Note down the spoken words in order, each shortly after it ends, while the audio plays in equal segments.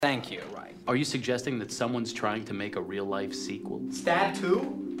Thank you. Right. Are you suggesting that someone's trying to make a real-life sequel? Stab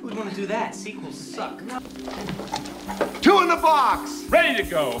 2? Who'd want to do that? Sequels suck. Two in the box! Ready to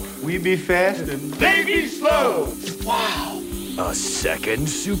go. We be fast and They be slow. wow! A second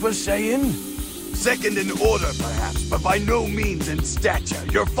Super Saiyan? Second in order, perhaps, but by no means in stature.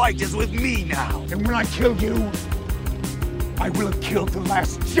 Your fight is with me now. And when I kill you, I will have killed the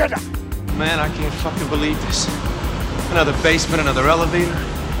last Jedi! Man, I can't fucking believe this. Another basement, another elevator.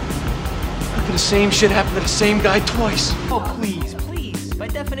 How could the same shit happen to the same guy twice? Oh, please, please. By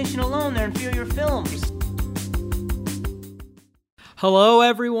definition alone, they're inferior films. Hello,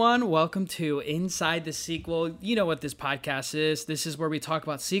 everyone. Welcome to Inside the Sequel. You know what this podcast is. This is where we talk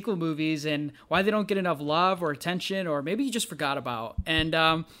about sequel movies and why they don't get enough love or attention, or maybe you just forgot about.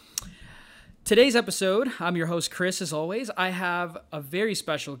 And today's episode, I'm your host, Chris, as always. I have a very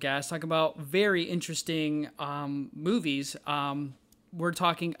special guest talking about very interesting movies. We're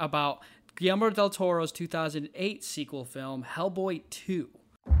talking about Guillermo del Toro's 2008 sequel film, Hellboy 2.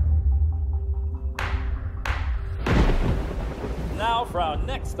 Now for our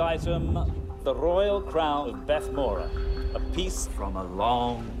next item, the Royal Crown of Bethmora, a piece from a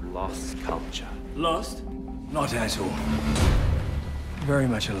long-lost culture. Lost? Not at all. Very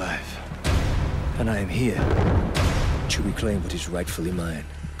much alive. And I am here to reclaim what is rightfully mine.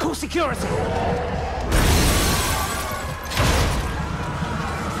 Call security!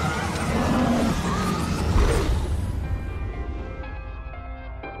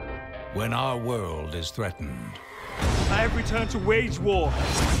 When our world is threatened, I have returned to wage war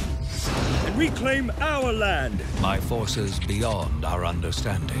and reclaim our land. by forces beyond our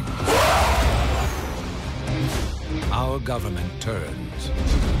understanding, our government turns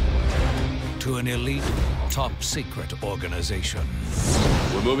to an elite, top-secret organization.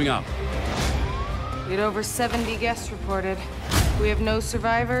 We're moving up. We had over 70 guests reported. We have no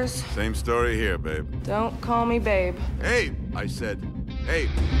survivors. Same story here, babe. Don't call me babe. Hey, I said, hey.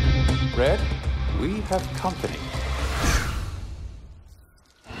 Red, we have company.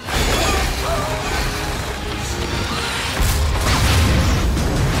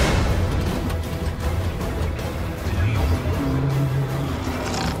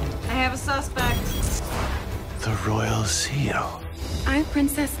 I have a suspect. The Royal Seal. I'm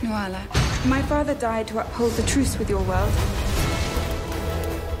Princess Nuala. My father died to uphold the truce with your world.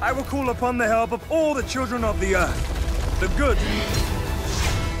 I will call upon the help of all the children of the earth. The good.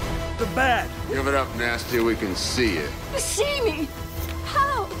 The bad. Give it up, Nasty, we can see it. See me?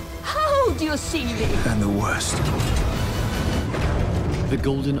 How? How do you see me? And the worst. The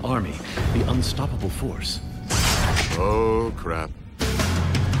Golden Army, the unstoppable force. Oh, crap.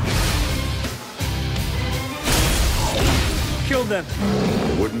 Kill them.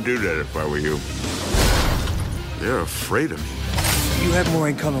 Wouldn't do that if I were you. They're afraid of me. You have more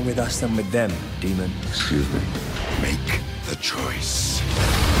in common with us than with them, demon. Excuse me. Make the choice.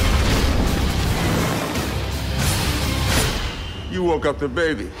 You woke up the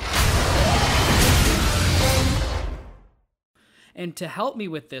baby. And to help me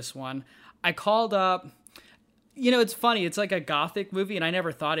with this one, I called up. You know, it's funny. It's like a gothic movie, and I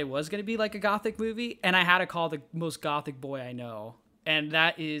never thought it was going to be like a gothic movie. And I had to call the most gothic boy I know, and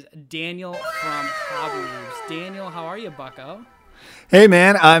that is Daniel from Hobby Loops. Daniel, how are you, bucko? Hey,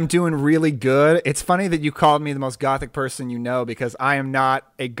 man, I'm doing really good. It's funny that you called me the most gothic person you know, because I am not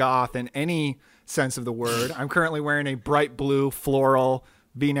a goth in any sense of the word. I'm currently wearing a bright blue floral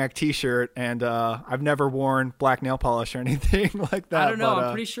V-neck t-shirt, and I've never worn black nail polish or anything like that. I don't know. But,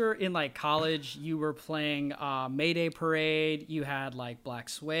 I'm pretty sure in like college you were playing Mayday Parade. You had like black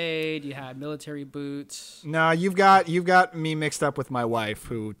suede. You had military boots. No, you've got me mixed up with my wife,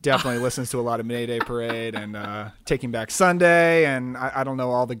 who definitely listens to a lot of Mayday Parade and Taking Back Sunday, and I don't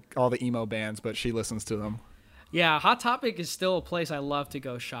know all the emo bands, but she listens to them. Yeah, Hot Topic is still a place I love to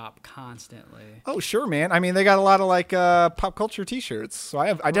go shop constantly. Oh, sure, man. I mean, they got a lot of like pop culture t-shirts, so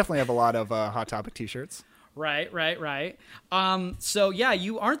I definitely have a lot of Hot Topic t-shirts. Right. So yeah,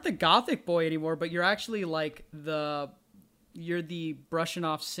 you aren't the gothic boy anymore, but you're actually like you're the brushing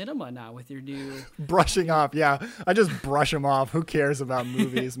off cinema now with your new brushing off. Yeah, I just brush them off. Who cares about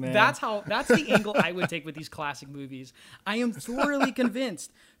movies, man? That's the angle I would take with these classic movies. I am thoroughly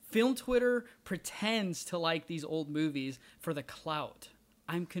convinced Film Twitter pretends to like these old movies for the clout.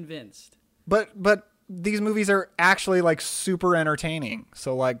 I'm convinced. But these movies are actually like super entertaining.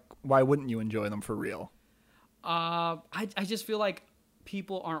 So like, why wouldn't you enjoy them for real? I just feel like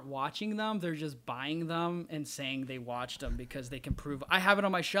people aren't watching them. They're just buying them and saying they watched them because they can prove. I have it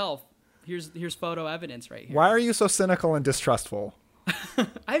on my shelf. Here's photo evidence right here. Why are you so cynical and distrustful?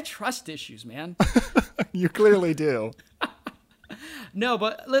 I have trust issues, man. You clearly do. No,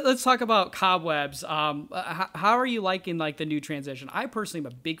 but let's talk about Cobwebs. How are you liking like the new transition? I personally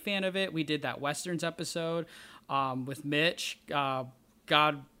am a big fan of it. We did that Westerns episode with Mitch.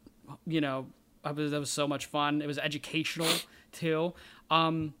 God, you know, that was so much fun. It was educational too.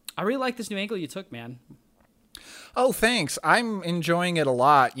 I really like this new angle you took, man. Oh, thanks. I'm enjoying it a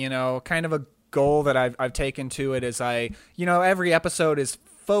lot. You know, kind of a goal that I've taken to it is every episode is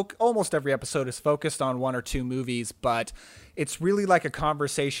almost every episode is focused on one or two movies, but it's really like a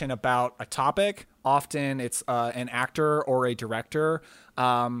conversation about a topic. Often it's an actor or a director.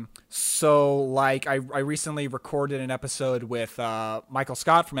 So like I recently recorded an episode with Michael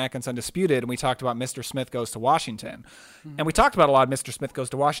Scott from Atkins Undisputed, and we talked about Mr. Smith Goes to Washington. And we talked about a lot of Mr. Smith Goes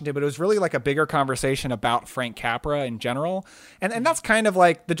to Washington, but it was really like a bigger conversation about Frank Capra in general. And that's kind of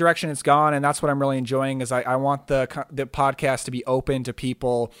like the direction it's gone, and that's what I'm really enjoying is I want the podcast to be open to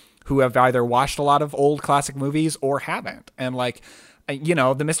people who have either watched a lot of old classic movies or haven't. And like, you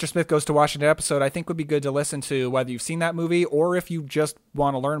know, the Mr. Smith Goes to Washington episode, I think would be good to listen to whether you've seen that movie or if you just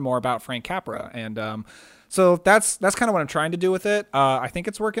want to learn more about Frank Capra. And so that's kind of what I'm trying to do with it. I think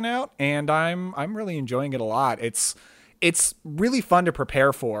it's working out, and I'm really enjoying it a lot. It's really fun to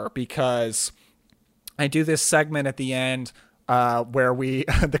prepare for because I do this segment at the end where we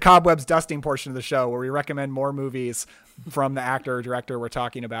the Cobwebs dusting portion of the show where we recommend more movies from the actor or director we're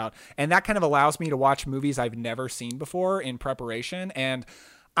talking about. And that kind of allows me to watch movies I've never seen before in preparation. And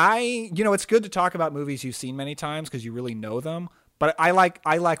it's good to talk about movies you've seen many times because you really know them. But I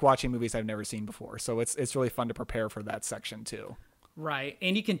like watching movies I've never seen before. So it's really fun to prepare for that section too. Right.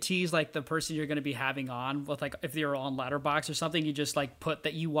 And you can tease like the person you're going to be having on with like if you're on Letterboxd or something, you just like put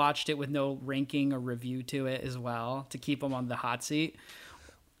that you watched it with no ranking or review to it as well to keep them on the hot seat.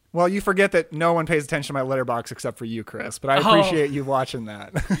 Well, you forget that no one pays attention to my Letterboxd except for you, Chris, but I appreciate you watching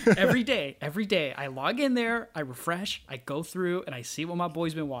that. Every day. I log in there, I refresh, I go through, and I see what my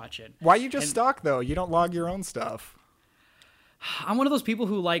boy's been watching. Why you just stalk, though? You don't log your own stuff. I'm one of those people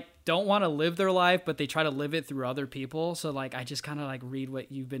who like don't want to live their life, but they try to live it through other people. So like I just kind of like read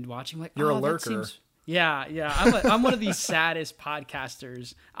what you've been watching. Like you're a lurker. Yeah. I'm one of these saddest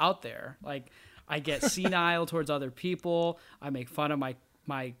podcasters out there. Like I get senile towards other people. I make fun of my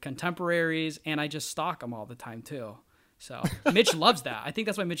contemporaries, and I just stalk them all the time too. So Mitch loves that. I think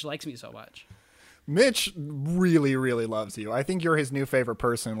that's why Mitch likes me so much. Mitch really, really loves you. I think you're his new favorite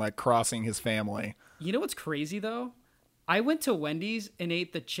person, like crossing his family. You know what's crazy though? I went to Wendy's and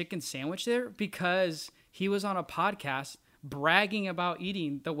ate the chicken sandwich there because he was on a podcast bragging about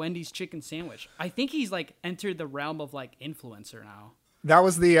eating the Wendy's chicken sandwich. I think he's like entered the realm of like influencer now. That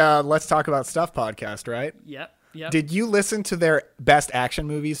was the Let's Talk About Stuff podcast, right? Yep. Did you listen to their Best Action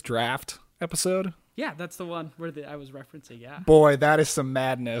Movies draft episode? Yeah, that's the one where I was referencing, yeah. Boy, that is some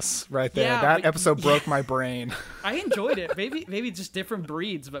madness right there. Yeah, that episode broke my brain. I enjoyed it. Maybe just different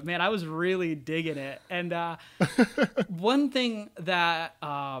breeds, but man, I was really digging it. And one thing that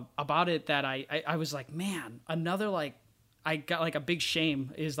about it that I was like, man, another like, I got like a big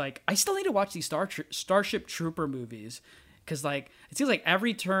shame is like, I still need to watch these Starship Trooper movies. Because like it seems like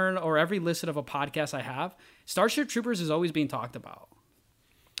every turn or every listen of a podcast I have, Starship Troopers is always being talked about.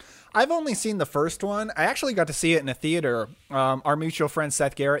 I've only seen the first one. I actually got to see it in a theater. Our mutual friend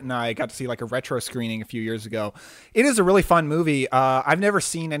Seth Garrett and I got to see like a retro screening a few years ago. It is a really fun movie. I've never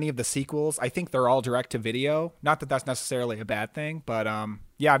seen any of the sequels. I think they're all direct to video. Not that that's necessarily a bad thing, but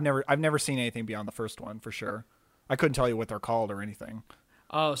yeah, I've never seen anything beyond the first one for sure. I couldn't tell you what they're called or anything.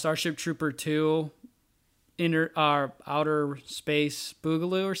 Oh, Starship Trooper 2. Outer Space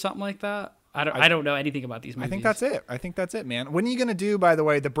Boogaloo or something like that. I don't know anything about these movies. I think that's it, man. When are you going to do, by the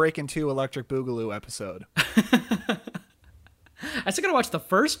way, the Breakin' 2 Electric Boogaloo episode? I still got to watch the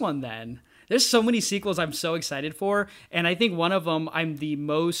first one then. There's so many sequels I'm so excited for, and I think one of them I'm the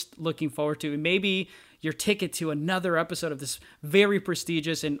most looking forward to, and maybe your ticket to another episode of this very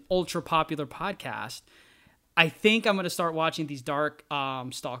prestigious and ultra popular podcast. I think I'm going to start watching these dark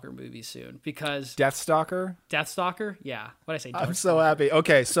stalker movies soon because... Deathstalker? Deathstalker? Yeah. What did I say? I'm so happy.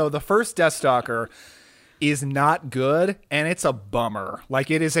 Okay, so the first Deathstalker is not good, and it's a bummer.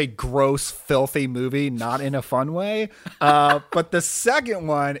 Like, it is a gross, filthy movie, not in a fun way. But the second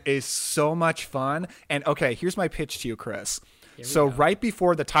one is so much fun. And, okay, here's my pitch to you, Chris. So right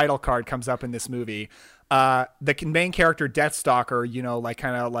before the title card comes up in this movie, the main character, Deathstalker, you know, like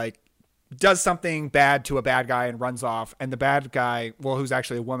kind of like does something bad to a bad guy and runs off. And the bad guy, well, who's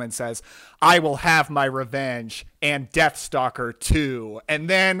actually a woman, says, "I will have my revenge," and Deathstalker 2. And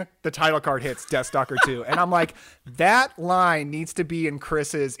then the title card hits, Deathstalker 2. And I'm like, that line needs to be in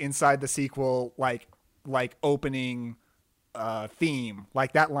Chris's Inside the Sequel, like opening theme.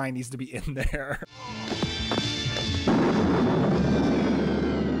 Like that line needs to be in there.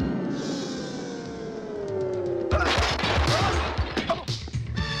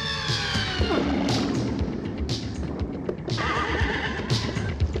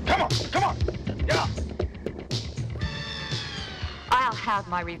 I'll have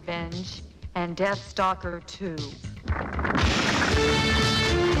my revenge, and Deathstalker too.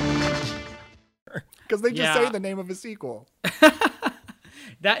 Because they just say the name of a sequel.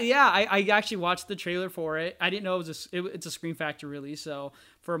 I actually watched the trailer for it. I didn't know it's a Scream Factory release, so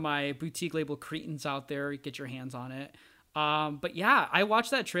for my boutique label Cretans out there, get your hands on it. But yeah, I watched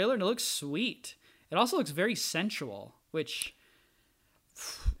that trailer and it looks sweet. It also looks very sensual, which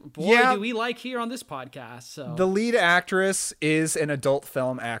do we like here on this podcast. So the lead actress is an adult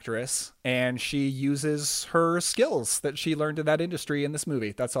film actress, and she uses her skills that she learned in that industry in this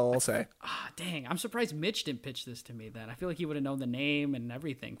movie. That's all I'll say. Dang, I'm surprised Mitch didn't pitch this to me then. I feel like he would have known the name and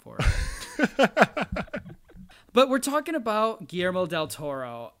everything for it. But we're talking about Guillermo del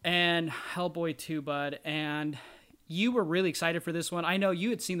Toro and Hellboy 2, bud, and you were really excited for this one. I know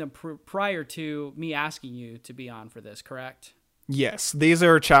you had seen them prior to me asking you to be on for this, correct? Yes, these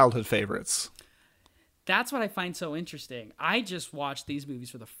are childhood favorites. That's what I find so interesting. I just watched these movies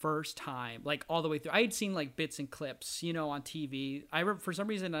for the first time, like all the way through. I had seen like bits and clips, on TV. For some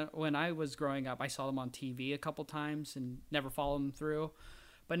reason, when I was growing up, I saw them on TV a couple times and never followed them through.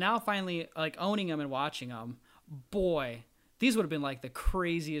 But now finally, like owning them and watching them, boy, these would have been like the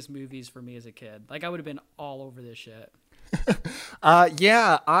craziest movies for me as a kid. Like I would have been all over this shit. This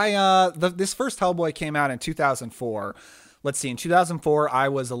first Hellboy came out in 2004. Let's see, in 2004, I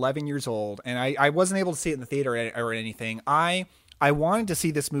was 11 years old, and I wasn't able to see it in the theater or anything. I wanted to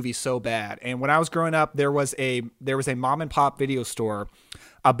see this movie so bad, and when I was growing up, there was a mom and pop video store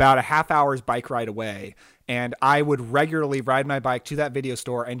about a half hour's bike ride away, and I would regularly ride my bike to that video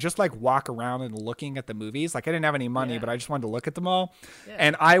store and just like walk around and looking at the movies. Like I didn't have any money, but I just wanted to look at them all. Yeah.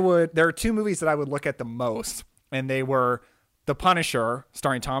 And there are two movies that I would look at the most, and they were The Punisher,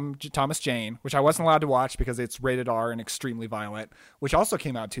 starring Thomas Jane, which I wasn't allowed to watch because it's rated R and extremely violent, which also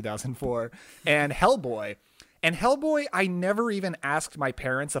came out in 2004, and Hellboy. And Hellboy, I never even asked my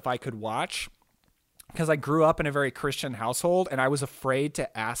parents if I could watch because I grew up in a very Christian household and I was afraid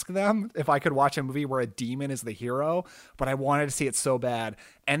to ask them if I could watch a movie where a demon is the hero, but I wanted to see it so bad.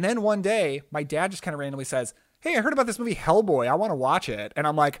 And then one day, my dad just kind of randomly says, "Hey, I heard about this movie Hellboy. I want to watch it." And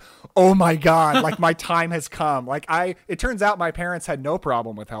I'm like, oh my God, like my time has come. It turns out my parents had no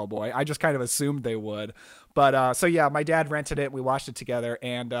problem with Hellboy. I just kind of assumed they would. But so yeah, my dad rented it. We watched it together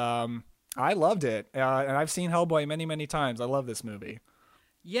and I loved it. And I've seen Hellboy many, many times. I love this movie.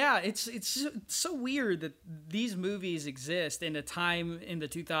 Yeah, it's so weird that these movies exist in a time in the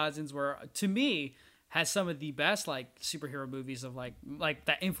 2000s where, to me, has some of the best like superhero movies of like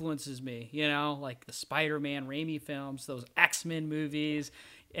that influences me, like the Spider-Man Raimi films, those X-Men movies.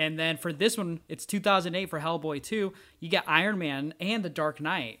 And then for this one, it's 2008 for Hellboy 2. You get Iron Man and The Dark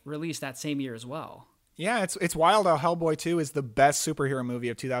Knight released that same year as well. Yeah, it's wild how Hellboy 2 is the best superhero movie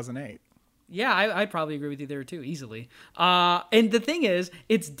of 2008. Yeah, I'd probably agree with you there too, easily. And the thing is,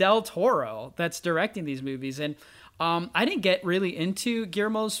 it's Del Toro that's directing these movies. And I didn't get really into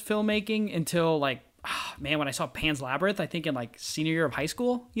Guillermo's filmmaking until when I saw Pan's Labyrinth, I think in senior year of high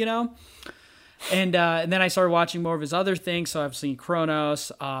school, and then I started watching more of his other things. So I've seen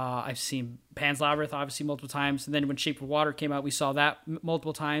Kronos, I've seen Pan's Labyrinth, obviously multiple times. And then when Shape of Water came out, we saw that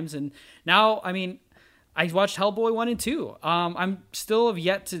multiple times. And now, I watched Hellboy 1 and 2. I'm still have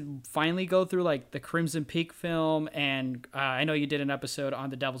yet to finally go through the Crimson Peak film. And I know you did an episode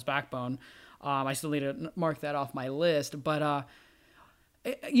on The Devil's Backbone. I still need to mark that off my list, but,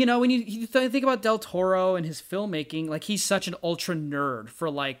 when you think about Del Toro and his filmmaking, he's such an ultra nerd for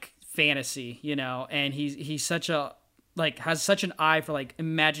fantasy, and he's such a has such an eye for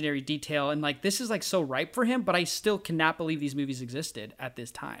imaginary detail, and this is so ripe for him. But I still cannot believe these movies existed at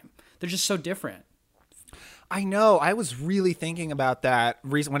this time. They're just so different. I know. I was really thinking about that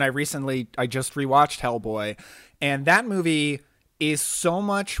when I just rewatched Hellboy, and that movie is so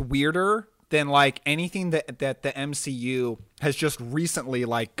much weirder than anything that the MCU has just recently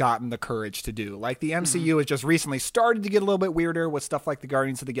gotten the courage to do. The MCU has just recently started to get a little bit weirder with stuff like the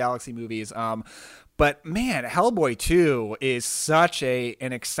Guardians of the Galaxy movies. But man, Hellboy 2 is such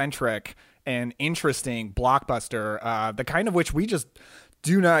an eccentric and interesting blockbuster, the kind of which we just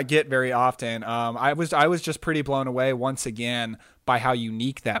do not get very often. I was just pretty blown away once again by how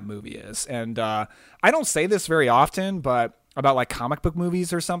unique that movie is. And I don't say this very often, but about comic book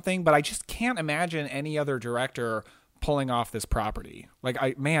movies or something, but I just can't imagine any other director pulling off this property.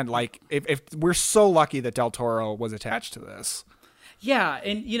 If we're so lucky that Del Toro was attached to this. Yeah,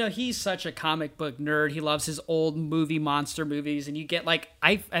 and he's such a comic book nerd. He loves his old monster movies, and you get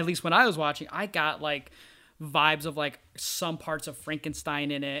at least when I was watching, I got vibes of some parts of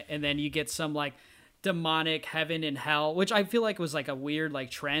Frankenstein in it, and then you get some demonic heaven and hell, which I feel like was like a weird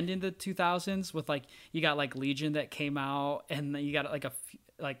like trend in the 2000s with like you got like Legion that came out, and then you got like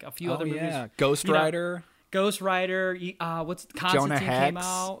a few other movies. Ghost Rider. What's Constantine Jonah came Hex.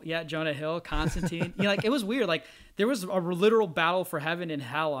 out? Yeah, Jonah Hill, Constantine. Like it was weird. Like there was a literal battle for heaven and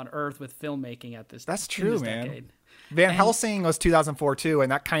hell on earth with filmmaking at this. That's true, man. Decade. Van Helsing was 2004 too, and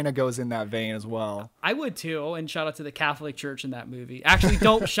that kind of goes in that vein as well. I would too, and shout out to the Catholic Church in that movie. Actually,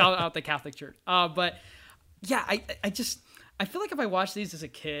 don't shout out the Catholic Church. But yeah, I feel like if I watched these as a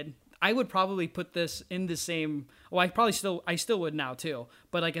kid, I would probably put this in the same. Well, I still would now too.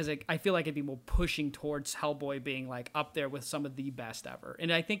 But like I feel like it'd be more pushing towards Hellboy being like up there with some of the best ever,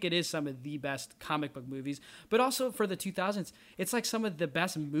 and I think it is some of the best comic book movies. But also for the 2000s, it's like some of the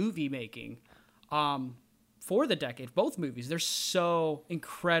best movie making. For the decade, both movies, they're so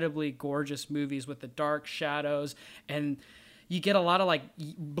incredibly gorgeous movies with the dark shadows, and you get a lot of like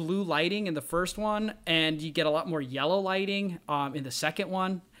blue lighting in the first one, and you get a lot more yellow lighting in the second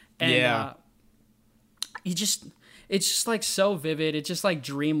one. And it's just like so vivid. It's just like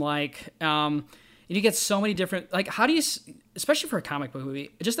dreamlike. And you get so many different, like, how do you, especially for a comic book movie,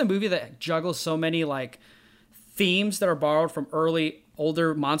 just a movie that juggles so many like themes that are borrowed from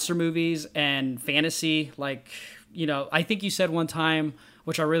older monster movies and fantasy. Like, I think you said one time,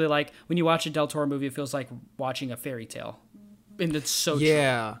 which I really like, when you watch a Del Toro movie, it feels like watching a fairy tale. And it's so true.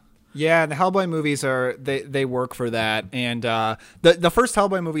 Yeah, the Hellboy movies they work for that. And the first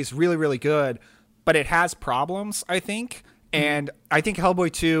Hellboy movie is really, really good, but it has problems, I think. And I think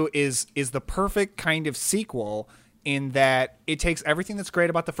Hellboy 2 is the perfect kind of sequel in that it takes everything that's great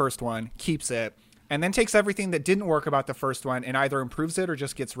about the first one, keeps it, and then takes everything that didn't work about the first one and either improves it or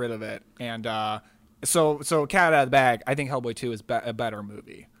just gets rid of it. And so cat out of the bag, I think Hellboy 2 is a better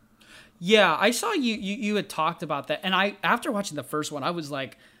movie. Yeah, I saw you had talked about that, and after watching the first one, I was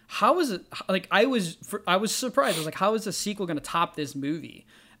like, how is it? Like I was surprised. I was like, how is the sequel going to top this movie?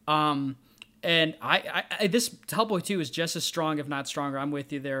 And this Hellboy 2 is just as strong, if not stronger. I'm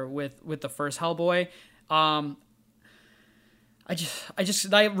with you there with the first Hellboy. I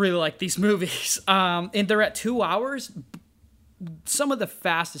really like these movies. And they're at 2 hours. Some of the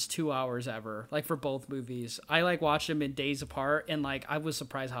fastest 2 hours ever, like for both movies. I like watched them in days apart, and like I was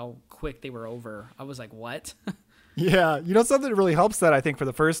surprised how quick they were over. I was like, what? Yeah, something that really helps that, I think, for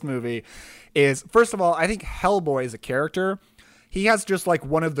the first movie is, first of all, I think Hellboy as a character, he has just like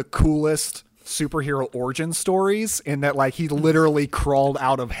one of the coolest superhero origin stories in that, like, he literally crawled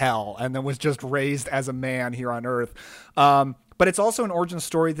out of hell and then was just raised as a man here on Earth. But it's also an origin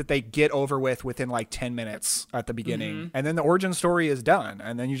story that they get over within like 10 minutes at the beginning. Mm-hmm. And then the origin story is done.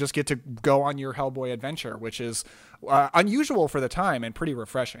 And then you just get to go on your Hellboy adventure, which is unusual for the time and pretty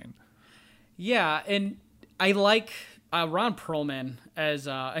refreshing. Yeah, and I like Ron Perlman as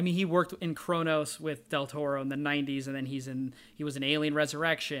he worked in Kronos with Del Toro in the 90s, and then he was in Alien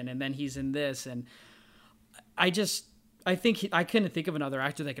Resurrection, and then he's in this, and I think I couldn't think of another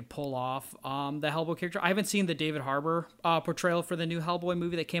actor that could pull off the Hellboy character. I haven't seen the David Harbour portrayal for the new Hellboy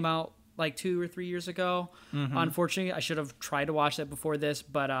movie that came out like 2 or 3 years ago. Mm-hmm. Unfortunately, I should have tried to watch that before this,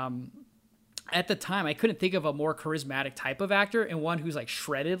 but at the time, I couldn't think of a more charismatic type of actor and one who's like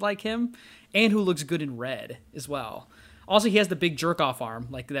shredded like him and who looks good in red as well. Also, he has the big jerk-off arm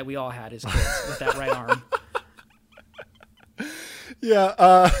like that we all had as kids with that right arm. Yeah.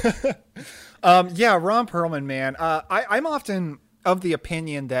 Ron Perlman, man. I'm often of the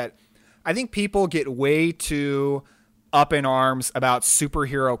opinion that I think people get way too up in arms about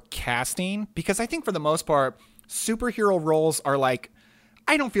superhero casting, because I think for the most part, superhero roles are like,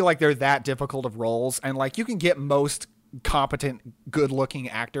 I don't feel like they're that difficult of roles. And like, you can get most competent, good looking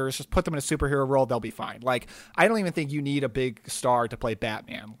actors, just put them in a superhero role, they'll be fine. Like, I don't even think you need a big star to play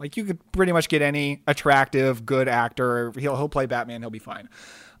Batman. Like, you could pretty much get any attractive, good actor. He'll play Batman. He'll be fine.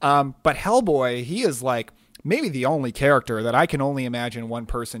 But Hellboy, he is like maybe the only character that I can only imagine one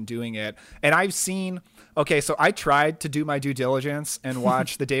person doing it. And I've seen, so I tried to do my due diligence and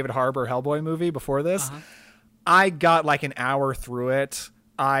watch the David Harbour Hellboy movie before this. Uh-huh. I got like an hour through it.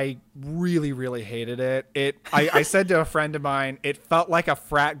 I really, really hated it. I said to a friend of mine, it felt like a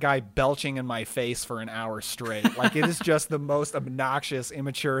frat guy belching in my face for an hour straight. Like, it is just the most obnoxious,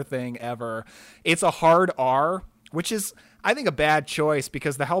 immature thing ever. It's a hard R, which is, I think, a bad choice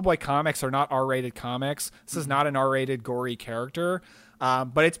because the Hellboy comics are not R-rated comics. This is not an R-rated gory character,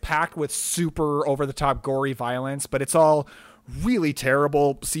 but it's packed with super over-the-top gory violence, but it's all really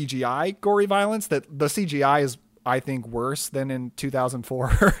terrible CGI gory violence that the CGI is, I think, worse than in 2004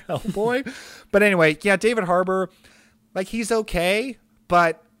 Hellboy. But anyway, yeah, David Harbour, like, he's okay,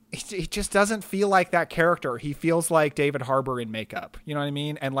 but he just doesn't feel like that character. He feels like David Harbour in makeup. You know what I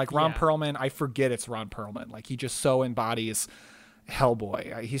mean? And like Ron Perlman, I forget it's Ron Perlman. Like he just so embodies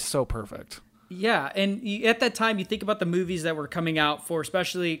Hellboy. He's so perfect. Yeah, and at that time, you think about the movies that were coming out for,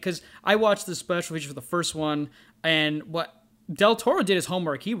 especially because I watched the special feature for the first one, and what Del Toro did his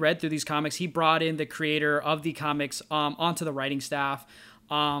homework. He read through these comics. He brought in the creator of the comics onto the writing staff.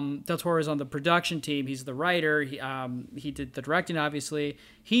 Del Toro is on the production team. He's the writer. He did the directing, obviously.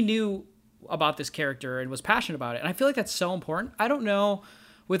 He knew about this character and was passionate about it. And I feel like that's so important. I don't know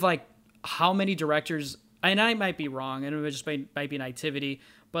with like how many directors, and I might be wrong, and it just might be naivety,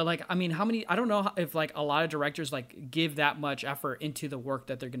 but like, I mean, I don't know if like a lot of directors like give that much effort into the work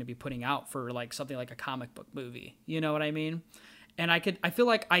that they're going to be putting out for like something like a comic book movie. You know what I mean? And I feel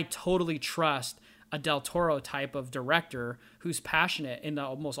like I totally trust a Del Toro type of director who's passionate in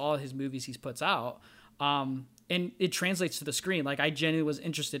almost all of his movies he puts out. And it translates to the screen. Like I genuinely was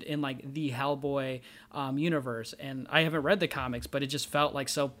interested in like the Hellboy universe, and I haven't read the comics, but it just felt like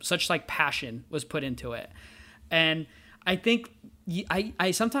such like passion was put into it. And I think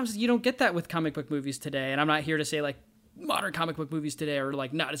I sometimes you don't get that with comic book movies today. And I'm not here to say like modern comic book movies today are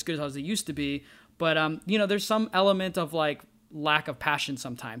like not as good as they used to be, but there's some element of like lack of passion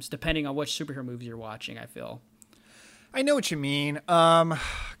sometimes, depending on which superhero movies you're watching, I feel. I know what you mean.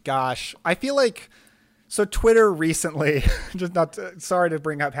 Gosh, I feel like, so Twitter recently, sorry to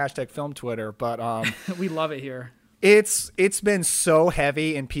bring up hashtag film Twitter, but we love it here. It's been so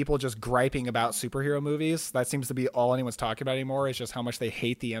heavy in people just griping about superhero movies. That seems to be all anyone's talking about anymore, is just how much they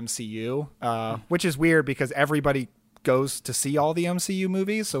hate the MCU, which is weird because everybody goes to see all the MCU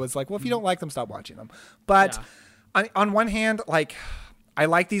movies. So it's like, well, if you don't like them, stop watching them. But on one hand, like, I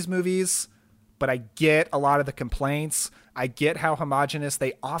like these movies, but I get a lot of the complaints. I get how homogenous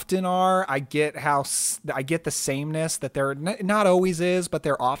they often are. I get the sameness that there not always is, but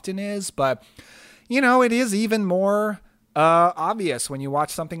there often is. But, it is even more obvious when you watch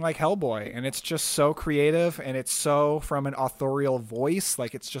something like Hellboy, and it's just so creative, and it's so from an authorial voice.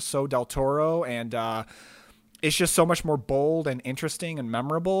 Like, it's just so Del Toro, and it's just so much more bold and interesting and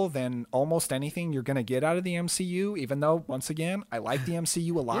memorable than almost anything you're going to get out of the MCU, even though, once again, I like the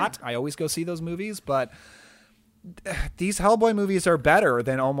MCU a lot. Yeah. I always go see those movies, but these Hellboy movies are better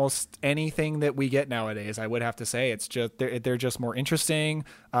than almost anything that we get nowadays, I would have to say. It's just they're just more interesting.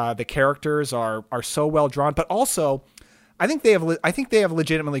 The characters are so well drawn, but also I think they have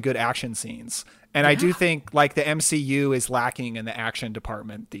legitimately good action scenes. And I do think like the MCU is lacking in the action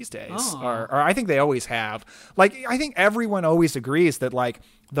department these days, or I think they always have. Like, I think everyone always agrees that like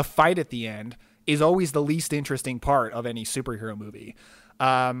the fight at the end is always the least interesting part of any superhero movie.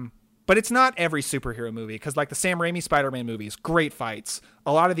 But it's not every superhero movie, because like the Sam Raimi Spider-Man movies, great fights.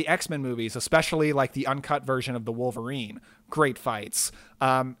 A lot of the X-Men movies, especially like the uncut version of the Wolverine, great fights.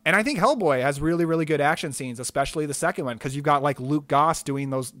 And I think Hellboy has really, really good action scenes, especially the second one, because you've got like Luke Goss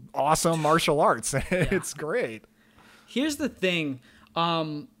doing those awesome martial arts. It's great. Here's the thing.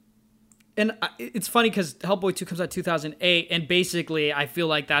 And it's funny because Hellboy 2 comes out 2008, and basically I feel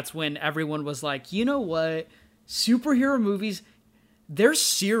like that's when everyone was like, you know what? Superhero movies, they're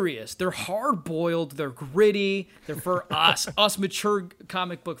serious. They're hard-boiled. They're gritty. They're for us mature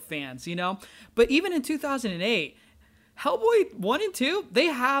comic book fans, But even in 2008, Hellboy 1 and 2, they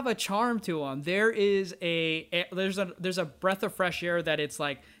have a charm to them. There's a breath of fresh air that it's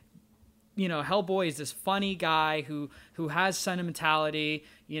like, Hellboy is this funny guy who has sentimentality.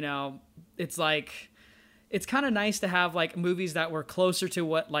 It's like, it's kind of nice to have like movies that were closer to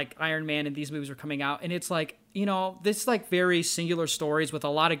what like Iron Man and these movies were coming out. And it's like, this like very singular stories with a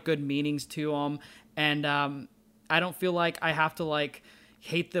lot of good meanings to them. And I don't feel like I have to like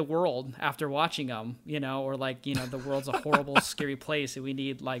hate the world after watching them, or like, the world's a horrible, scary place and we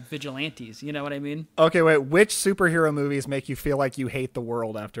need like vigilantes. You know what I mean? Okay, wait, which superhero movies make you feel like you hate the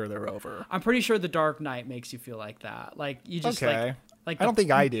world after they're over? I'm pretty sure The Dark Knight makes you feel like that. Like you just like I don't think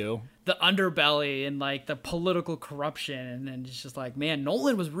I do. The underbelly and like the political corruption, and then it's just like, man,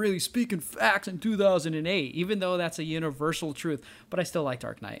 Nolan was really speaking facts in 2008, even though that's a universal truth. But I still like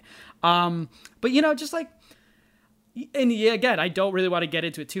Dark Knight. But just like, and yeah, again, I don't really want to get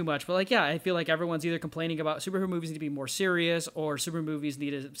into it too much, but like, yeah, I feel like everyone's either complaining about superhero movies need to be more serious, or superhero movies need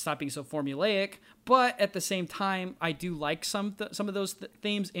to stop being so formulaic. But at the same time, I do like some of those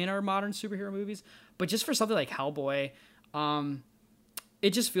themes in our modern superhero movies. But just for something like Hellboy, it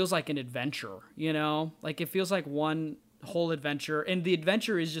just feels like an adventure, like it feels like one whole adventure. And the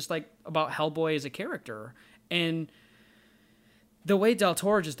adventure is just like about Hellboy as a character. And the way Del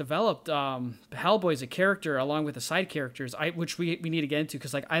Toro just developed Hellboy as a character along with the side characters, which we need to get into,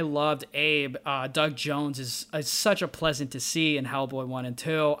 because like I loved Abe. Doug Jones is such a pleasant to see in Hellboy 1 and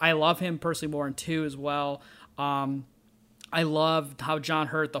 2. I love him personally more in 2 as well. I loved how John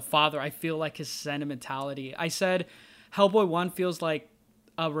Hurt, the father, I feel like his sentimentality. I said Hellboy 1 feels like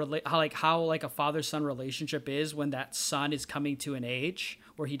how a father-son relationship is when that son is coming to an age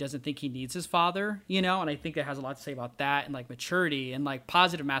where he doesn't think he needs his father, and I think that has a lot to say about that and like maturity and like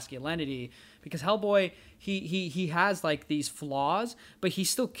positive masculinity, because Hellboy, he has like these flaws, but he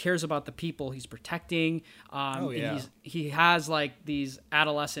still cares about the people he's protecting. He has like these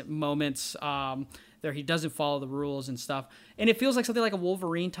adolescent moments there he doesn't follow the rules and stuff, and it feels like something like a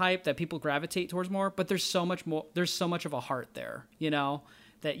Wolverine type that people gravitate towards more, but there's so much of a heart there,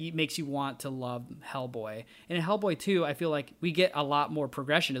 that makes you want to love Hellboy. And in Hellboy 2, I feel like we get a lot more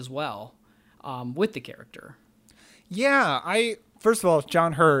progression as well with the character. Yeah, first of all,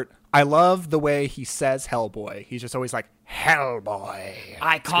 John Hurt, I love the way he says Hellboy. He's just always like, Hellboy.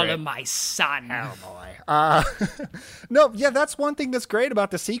 I call him my son. Hellboy. No, yeah, that's one thing that's great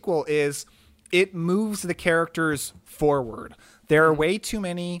about the sequel is it moves the characters forward. There are way too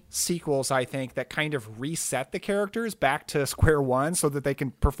many sequels, I think, that kind of reset the characters back to square one so that they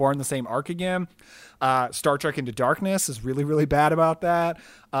can perform the same arc again. Star Trek Into Darkness is really, really bad about that.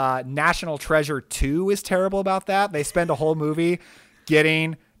 National Treasure 2 is terrible about that. They spend a whole movie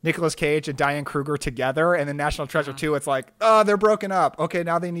getting Nicolas Cage and Diane Kruger together, and then National Treasure 2, it's like, oh, they're broken up. Okay,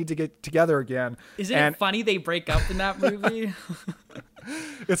 now they need to get together again. Isn't it funny they break up in that movie?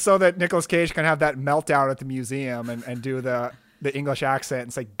 It's so that Nicolas Cage can have that meltdown at the museum and do the English accent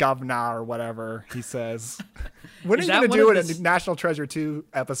and say governor or whatever he says. When are you going to do it in the National Treasure 2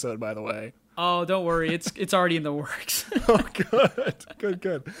 episode, by the way? Oh, don't worry. It's already in the works. Oh,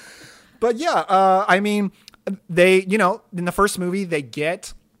 good. But yeah, I mean, they, in the first movie, they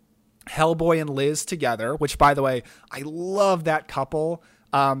get Hellboy and Liz together, which, by the way, I love that couple.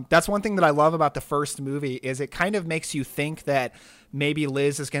 That's one thing that I love about the first movie is it kind of makes you think that maybe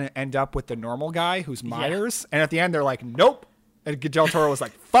Liz is going to end up with the normal guy who's Myers. Yeah. And at the end, they're like, nope. And Del Toro was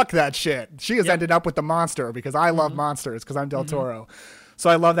like, fuck that shit. She has ended up with the monster because I love monsters because I'm Del Toro. So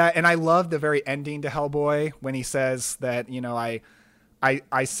I love that. And I love the very ending to Hellboy when he says that,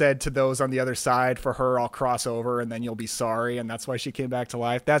 I said to those on the other side, for her, I'll cross over and then you'll be sorry. And that's why she came back to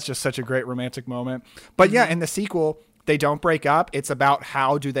life. That's just such a great romantic moment. But yeah, in the sequel, they don't break up. It's about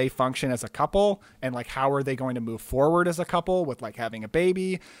how do they function as a couple and like how are they going to move forward as a couple with like having a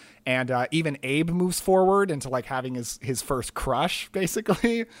baby. And even Abe moves forward into like having his first crush,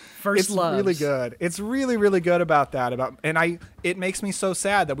 basically. First love. It's really good. It's really, really good about that. It makes me so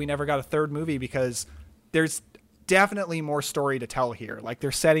sad that we never got a third movie because there's definitely more story to tell here. Like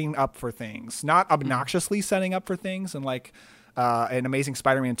they're setting up for things, not obnoxiously setting up for things in like an Amazing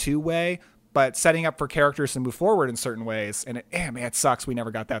Spider-Man 2 way, but setting up for characters to move forward in certain ways. And it sucks we never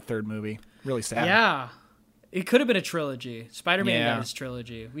got that third movie. Really sad. Yeah. It could have been a trilogy. Spider-Man got his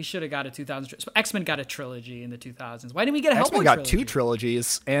trilogy. We should have got a 2000s. X-Men got a trilogy in the 2000s. Why didn't we get a Hellboy trilogy? X-Men got 2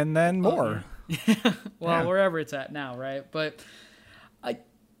 trilogies and then more. Well, wherever it's at now, right? But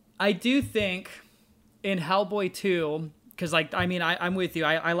I do think in Hellboy 2, because I'm with you.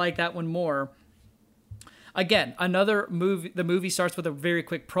 I like that one more. Again, another movie. The movie starts with a very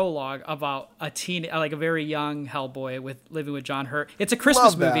quick prologue about a very young Hellboy living with John Hurt. It's a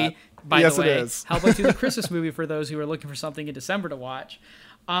Christmas movie, by the way. Yes, it is. Hellboy 2 is a Christmas movie for those who are looking for something in December to watch.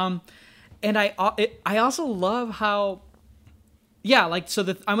 And I also love how, I'm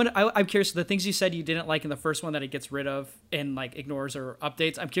curious. The things you said you didn't like in the first one that it gets rid of and like ignores or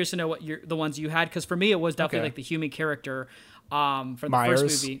updates. I'm curious to know what the ones you had, because for me it was definitely like the human character from the Myers.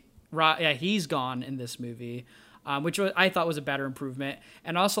 first movie. Yeah, he's gone in this movie, which I thought was a better improvement.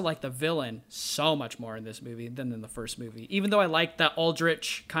 And also, like, the villain, so much more in this movie than in the first movie. Even though I like that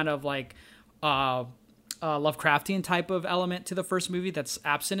Aldrich kind of, like, Lovecraftian type of element to the first movie that's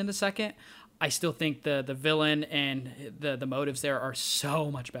absent in the second, I still think the villain and the motives there are so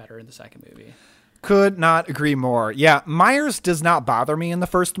much better in the second movie. Could not agree more. Yeah, Myers does not bother me in the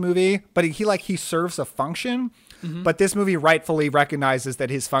first movie, but he serves a function. Mm-hmm. But this movie rightfully recognizes that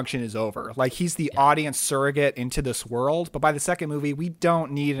his function is over. Like, he's the audience surrogate into this world. But by the second movie, we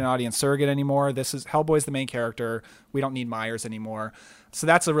don't need an audience surrogate anymore. Hellboy's the main character. We don't need Myers anymore. So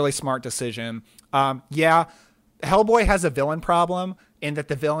that's a really smart decision. Hellboy has a villain problem in that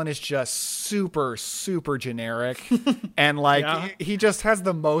the villain is just super, super generic. And he just has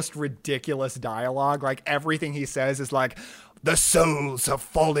the most ridiculous dialogue. Like, everything he says is like, the souls of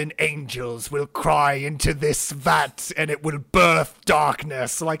fallen angels will cry into this vat and it will birth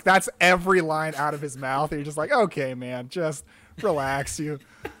darkness. Like, that's every line out of his mouth. And you're just like, okay, man, just Relax, you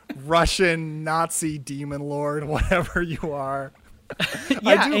Russian Nazi demon lord, whatever you are.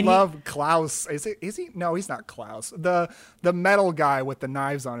 I do love Klaus. Is he? No, he's not Klaus. The metal guy with the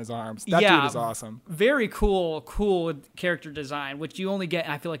knives on his arms. That dude is awesome. Very cool character design, which you only get,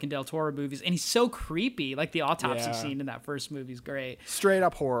 I feel like, in Del Toro movies. And he's so creepy. Like the autopsy scene in that first movie is great. Straight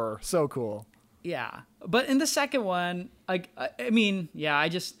up horror. So cool. Yeah. But in the second one,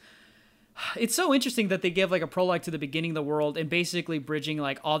 it's so interesting that they give like a prologue to the beginning of the world and basically bridging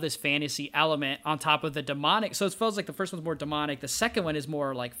like all this fantasy element on top of the demonic. So it feels like the first one's more demonic. The second one is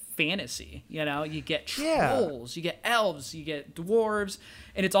more like fantasy. You know, you get trolls, you get elves, you get dwarves,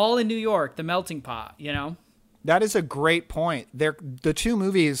 and it's all in New York, the melting pot, you know? That is a great point. They're the two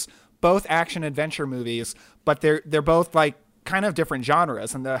movies, both action adventure movies, but they're both like kind of different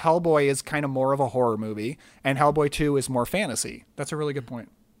genres. And the Hellboy is kind of more of a horror movie, and Hellboy 2 is more fantasy. That's a really good point.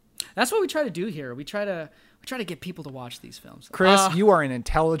 That's what we try to do here. We try to get people to watch these films. Chris, you are an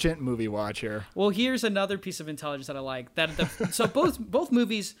intelligent movie watcher. Well, here's another piece of intelligence that I like. So both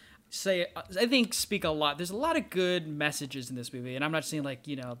movies speak a lot. There's a lot of good messages in this movie, and I'm not saying like,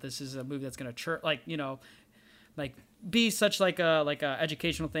 you know, this is a movie that's gonna be such like a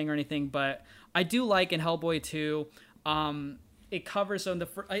educational thing or anything. But I do like in Hellboy 2. It covers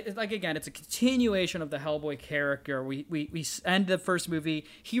again, it's a continuation of the Hellboy character. We end the first movie.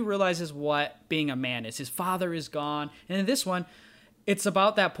 He realizes what being a man is. His father is gone, and in this one, it's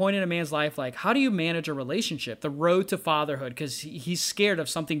about that point in a man's life, like how do you manage a relationship, the road to fatherhood, because he's scared of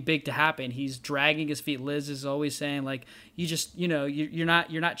something big to happen. He's dragging his feet. Liz is always saying like, you're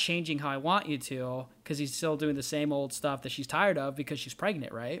not changing how I want you to, because he's still doing the same old stuff that she's tired of because she's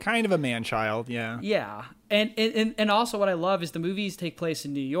pregnant, right? Kind of a man-child, yeah. Yeah, and also what I love is the movies take place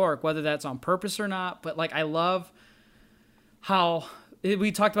in New York, whether that's on purpose or not. But like I love how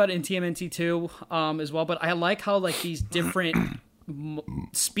we talked about it in TMNT 2 as well. But I like how like these different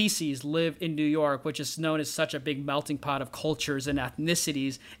species live in New York, which is known as such a big melting pot of cultures and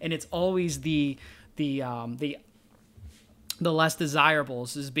ethnicities, and it's always the less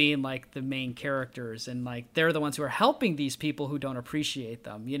desirables as being like the main characters, and like they're the ones who are helping these people who don't appreciate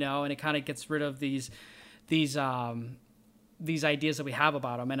them, you know. And it kind of gets rid of these ideas that we have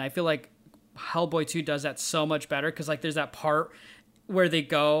about them. And I feel like Hellboy 2 does that so much better, because like there's that part where they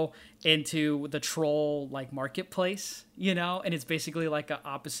go into the troll like marketplace, you know, and it's basically like a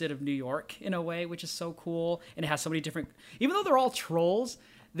opposite of New York in a way, which is so cool. And it has so many different, even though they're all trolls,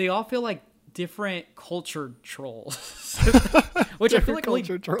 they all feel like different cultured trolls, which I feel like only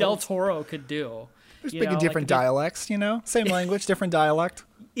Del Toro could do. They're speaking different dialects, you know, same language, different dialect.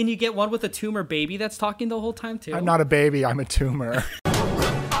 And you get one with a tumor baby that's talking the whole time too. I'm not a baby, I'm a tumor.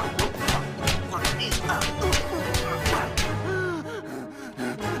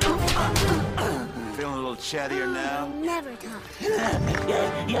 Chattier now? Never talk.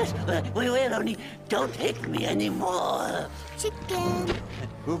 Yes, we will, only don't hit me anymore. Chicken.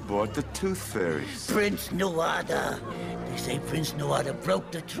 Who bought the tooth fairies? Prince Nuada. They say Prince Nuada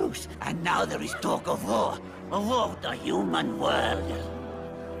broke the truce, and now there is talk of war. A war with the human world.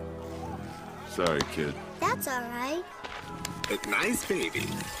 Sorry, kid. That's all right. A nice baby.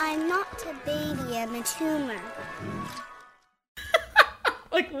 I'm not a baby, I'm a tumor.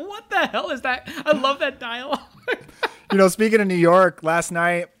 Like, what the hell is that? I love that dialogue. You know, speaking of New York, last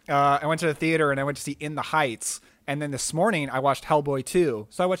night I went to the theater and I went to see In the Heights. And then this morning I watched Hellboy 2.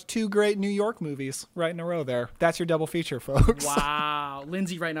 So I watched two great New York movies right in a row there. That's your double feature, folks. Wow.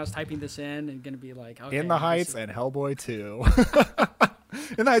 Lindsay right now is typing this in and going to be like, okay. In the Heights and Hellboy 2.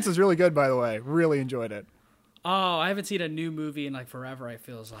 In the Heights is really good, by the way. Really enjoyed it. Oh, I haven't seen a new movie in like forever, I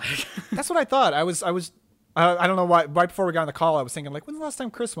feels like. That's what I thought. I don't know why. Right before we got on the call, I was thinking, like, when's the last time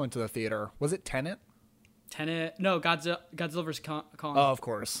Chris went to the theater? Was it Tenet? No, Godzilla vs. Kong. Oh, of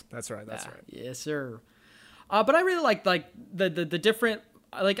course. That's right. That's right. Yes, sir. But I really like the different.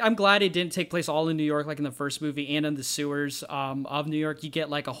 Like, I'm glad it didn't take place all in New York, like in the first movie, and in the sewers of New York. You get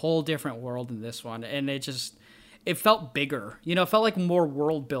like a whole different world in this one, and it felt bigger. You know, it felt like more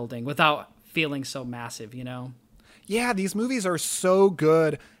world building without feeling so massive. You know. Yeah, these movies are so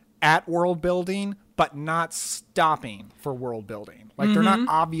good at world building, but not stopping for world building. Like, they're not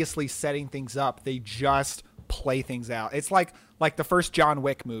obviously setting things up. They just play things out. It's like the first John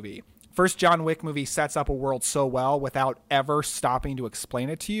Wick movie. First John Wick movie sets up a world so well without ever stopping to explain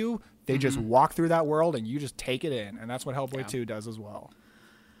it to you. They just walk through that world and you just take it in. And that's what Hellboy 2 does as well.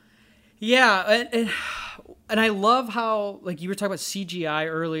 Yeah, and I love how, like, you were talking about CGI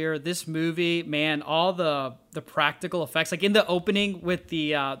earlier. This movie, man, all the practical effects, like in the opening with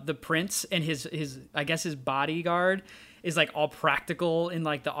the prince and his I guess his bodyguard is like all practical in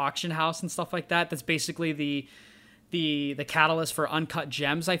like the auction house and stuff like that. That's basically the catalyst for Uncut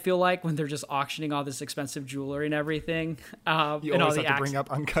Gems. I feel like when they're just auctioning all this expensive jewelry and everything. You and always have to bring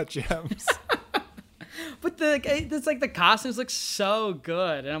up Uncut Gems. But it's like the costumes look so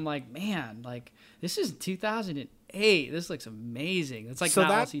good, and I'm like, man, like this is 2008. This looks amazing. It's like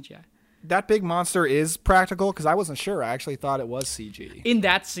not all CGI. That big monster is practical because I wasn't sure. I actually thought it was CG. In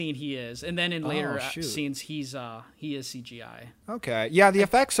that scene, he is, and then in later scenes, he is CGI. Okay, yeah, the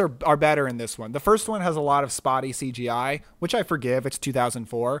effects are better in this one. The first one has a lot of spotty CGI, which I forgive. It's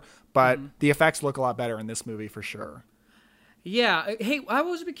 2004, but the effects look a lot better in this movie for sure. Yeah. Hey, I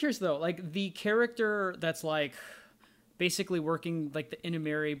was a bit curious though. Like the character that's like basically working like the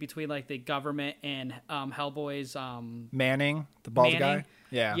intermediary between like the government and Hellboy's Manning, the bald guy.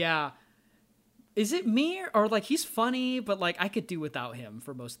 Yeah. Yeah. Is it me or like he's funny, but like I could do without him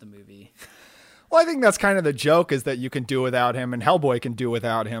for most of the movie? Well, I think that's kind of the joke is that you can do without him and Hellboy can do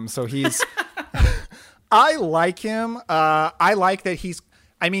without him. So he's, I like him. I like that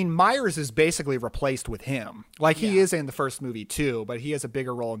Myers is basically replaced with him. Like he is in the first movie too, but he has a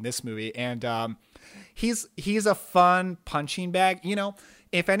bigger role in this movie. And he's a fun punching bag. You know,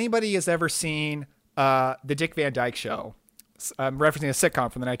 if anybody has ever seen the Dick Van Dyke Show, I'm referencing a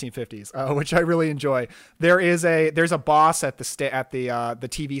sitcom from the 1950s, which I really enjoy. There's a boss at the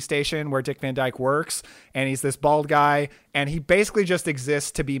TV station where Dick Van Dyke works, and he's this bald guy, and he basically just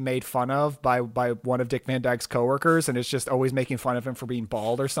exists to be made fun of by one of Dick Van Dyke's coworkers, and it's just always making fun of him for being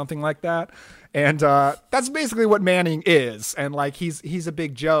bald or something like that. And that's basically what Manning is, and like he's a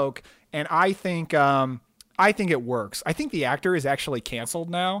big joke, and I think it works. I think the actor is actually canceled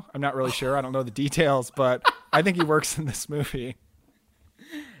now. I'm not really sure. I don't know the details, but I think he works in this movie.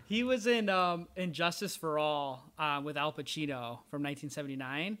 He was in Justice for All with Al Pacino from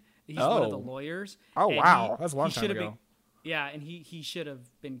 1979. He's one of the lawyers. Oh, wow. That's a long time ago. And he should have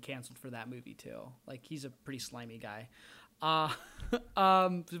been canceled for that movie too. Like he's a pretty slimy guy.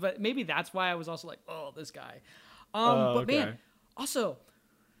 But maybe that's why I was also like, oh, this guy. But man, also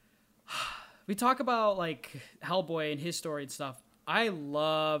we talk about like Hellboy and his story and stuff. I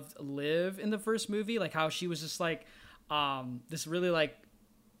loved Liv in the first movie, like how she was just like this really like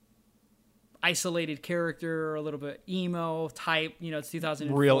isolated character, a little bit emo type, you know, it's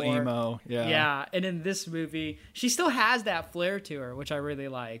 2004. Real emo, yeah. Yeah, and in this movie, she still has that flair to her, which I really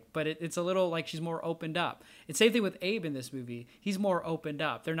like, but it's a little like she's more opened up. And same thing with Abe in this movie. He's more opened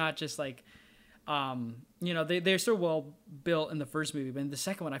up. They're not just like you know, they're so well built in the first movie, but in the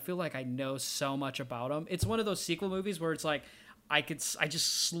second one, I feel like I know so much about them. It's one of those sequel movies where it's like I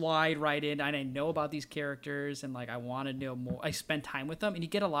just slide right in and I know about these characters and like I want to know more. I spend time with them, and you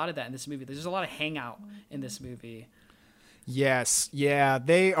get a lot of that in this movie. There's a lot of hangout in this movie. Yes, yeah,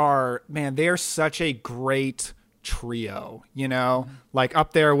 they are such a great trio, you know, like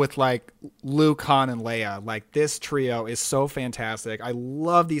up there with like Luke, Han, and Leia. Like this trio is so fantastic. I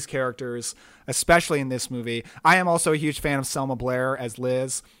love these characters, especially in this movie. I am also a huge fan of Selma Blair as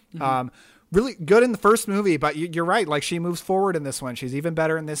Liz. Really good in the first movie, but you're right. Like she moves forward in this one. She's even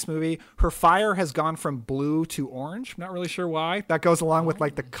better in this movie. Her fire has gone from blue to orange. I'm not really sure why. That goes along with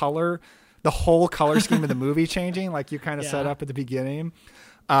like the whole color scheme of the movie changing, like you kind of set up at the beginning.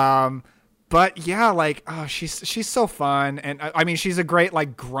 But yeah, like she's so fun, and I mean she's a great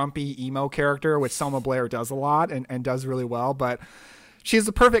like grumpy emo character, which Selma Blair does a lot and does really well. But she's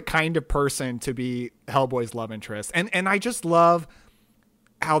the perfect kind of person to be Hellboy's love interest, and I just love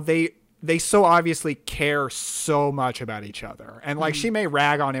how they so obviously care so much about each other. And like she may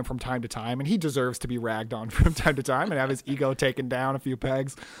rag on him from time to time, and he deserves to be ragged on from time to time and have his ego taken down a few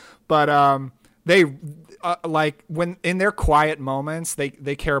pegs. But they like when in their quiet moments, they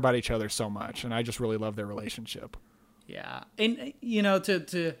care about each other so much, and I just really love their relationship. Yeah. And you know,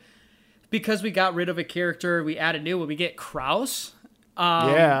 to because we got rid of a character, we add a new one. We get Kraus.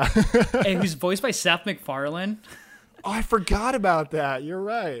 And who's voiced by Seth MacFarlane. Oh, I forgot about that. You're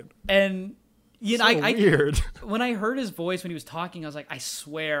right. And you know, weird. When I heard his voice when he was talking, I was like, I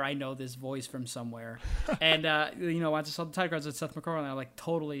swear I know this voice from somewhere. And you know, once I saw the title cards with Seth MacFarlane, I like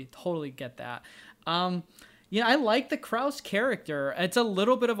totally get that. You know, I like the Kraus character. It's a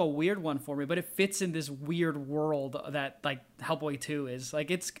little bit of a weird one for me, but it fits in this weird world that like Hellboy 2 is. Like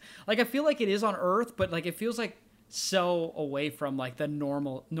it's like I feel like it is on Earth, but like it feels like so away from like the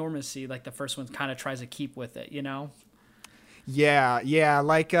normalcy like the first one kind of tries to keep with it, you know? Yeah.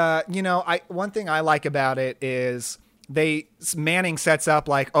 Like, you know, one thing I like about it is Manning sets up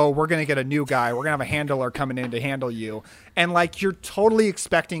like, oh, we're going to get a new guy. We're going to have a handler coming in to handle you. And like, you're totally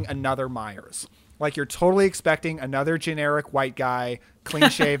expecting another Myers. Like you're totally expecting another generic white guy, clean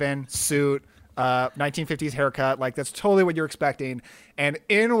shaven, suit, 1950s haircut. Like that's totally what you're expecting. And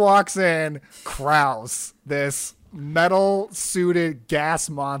in walks in Kraus, this metal suited gas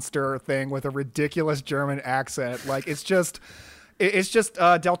monster thing with a ridiculous German accent. Like, it's just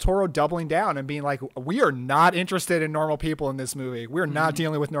Del Toro doubling down and being like, we are not interested in normal people in this movie. We're not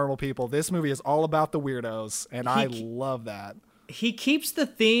dealing with normal people. This movie is all about the weirdos, and I love that. He keeps the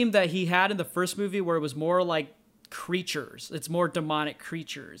theme that he had in the first movie where it was more like creatures. It's more demonic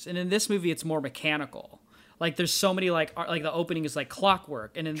creatures. And in this movie, it's more mechanical. Like, there's so many, like the opening is like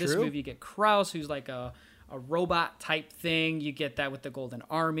clockwork. And in this movie, you get Kraus, who's like a robot type thing. You get that with the Golden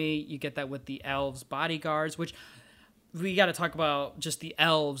Army. You get that with the elves bodyguards, which we got to talk about just the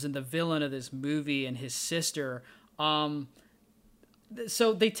elves and the villain of this movie and his sister.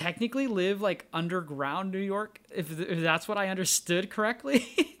 So they technically live like underground New York, if that's what I understood correctly,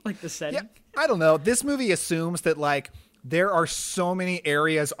 like the setting. Yeah, I don't know. This movie assumes that like there are so many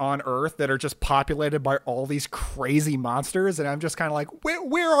areas on Earth that are just populated by all these crazy monsters. And I'm just kind of like,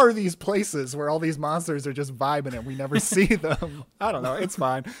 where are these places where all these monsters are just vibing and we never see them? I don't know. It's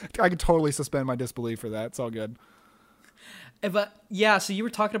fine. I can totally suspend my disbelief for that. It's all good. But yeah, so you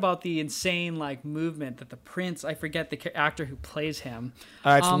were talking about the insane like movement that the prince, I forget the actor who plays him.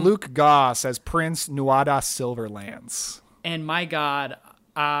 It's Luke Goss as Prince Nuada Silverlands. And my God,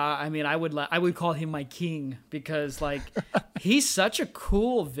 I mean, I would call him my king because like he's such a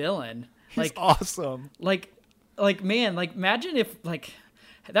cool villain. He's awesome. Like man, like imagine if like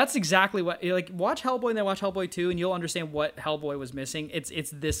that's exactly what like watch Hellboy and then watch Hellboy 2 and you'll understand what Hellboy was missing. It's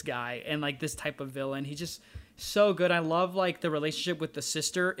this guy and like this type of villain. He just so good. I love like the relationship with the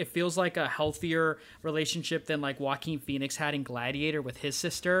sister. It feels like a healthier relationship than like Joaquin Phoenix had in Gladiator with his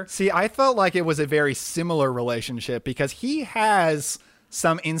sister. See, I felt like it was a very similar relationship because he has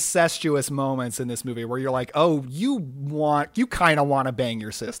some incestuous moments in this movie where you're like, oh, you kind of want to bang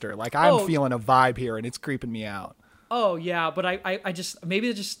your sister. Like I'm feeling a vibe here and it's creeping me out. Oh yeah. But I just, maybe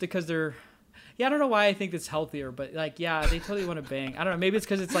it's just because they're, yeah, I don't know why I think it's healthier, but like, yeah, they totally want to bang. I don't know. Maybe it's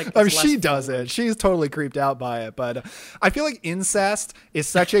because it's like. I mean, she doesn't. She's totally creeped out by it, but I feel like incest is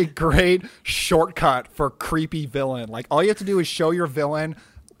such a great shortcut for creepy villain. Like, all you have to do is show your villain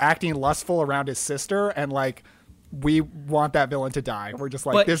acting lustful around his sister, and like, we want that villain to die. We're just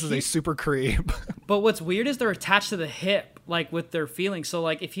like, this is a super creep. But what's weird is they're attached to the hip, like with their feelings. So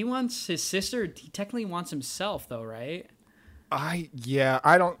like, if he wants his sister, he technically wants himself, though, right? I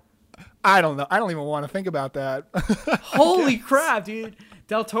don't know. I don't even want to think about that. Holy crap, dude.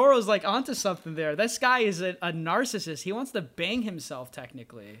 Del Toro's like onto something there. This guy is a narcissist. He wants to bang himself,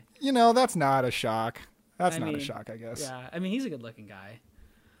 technically. You know, that's not a shock. That's not a shock, I guess. Yeah, I mean, he's a good-looking guy.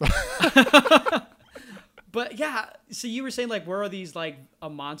 But yeah, so you were saying like, where are these like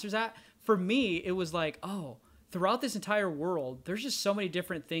monsters at? For me, it was like, oh, throughout this entire world, there's just so many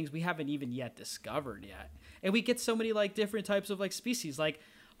different things we haven't even yet discovered yet. And we get so many like different types of like species. Like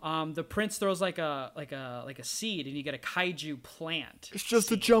the prince throws like a seed and you get a kaiju plant. It's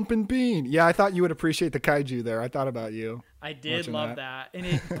just a jumping bean. Yeah, I thought you would appreciate the kaiju there. I thought about you. I did love that. And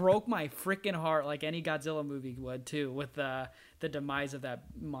it broke my freaking heart like any Godzilla movie would too, with the demise of that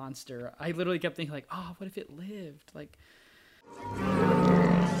monster. I literally kept thinking like, oh, what if it lived? Like,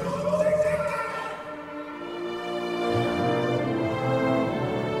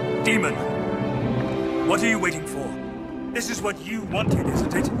 Demon, what are you waiting for? This is what you wanted,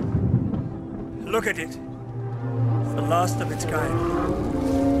 isn't it? Look at it. It's the last of its kind.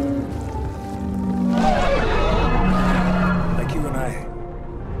 Like you and I.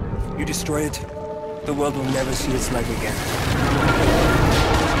 You destroy it, the world will never see its like again.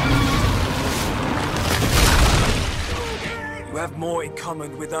 You have more in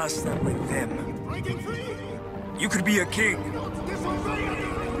common with us than with them. You could be a king.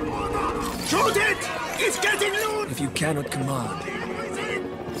 Shoot it! It's getting loose! If you cannot command,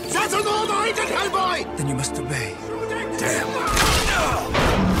 That's an order, Agent Hellboy! then you must obey.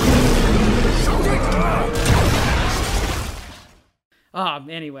 Damn.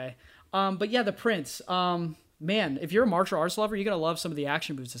 Anyway. But yeah, the prince. Man, if you're a martial arts lover, you're going to love some of the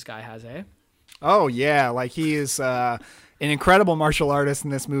action moves this guy has, eh? Oh, yeah. Like, he is an incredible martial artist in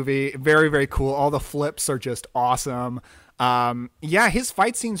this movie. Very, very cool. All the flips are just awesome. Yeah, his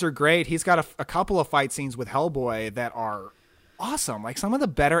fight scenes are great. He's got a couple of fight scenes with Hellboy that are awesome. Like, some of the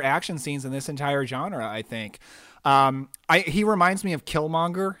better action scenes in this entire genre, I think. He reminds me of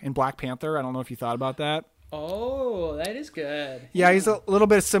Killmonger in Black Panther. I don't know if you thought about that. Oh, that is good. Yeah, he's a little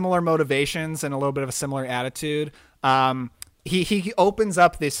bit of similar motivations and a little bit of a similar attitude. He opens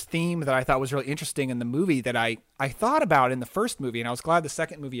up this theme that I thought was really interesting in the movie that I thought about in the first movie, and I was glad the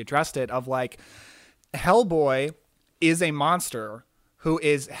second movie addressed it, of like, Hellboy is a monster who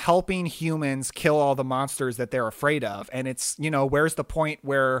is helping humans kill all the monsters that they're afraid of. And it's, you know, where's the point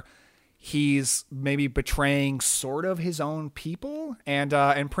where he's maybe betraying sort of his own people, and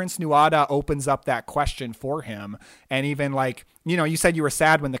Prince Nuada opens up that question for him. And even like, you said you were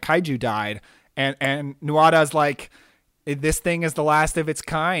sad when the kaiju died, and Nuada's like, this thing is the last of its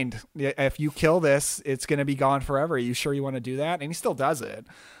kind. If you kill this, it's going to be gone forever. Are you sure you want to do that? And he still does it.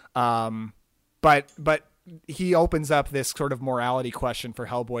 But he opens up this sort of morality question for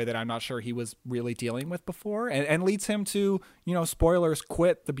Hellboy that I'm not sure he was really dealing with before, and leads him to, spoilers,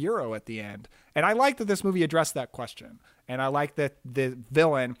 quit the Bureau at the end. And I like that this movie addressed that question. And I like that the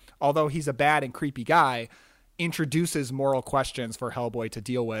villain, although he's a bad and creepy guy, introduces moral questions for Hellboy to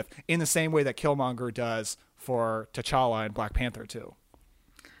deal with in the same way that Killmonger does for T'Challa and Black Panther 2.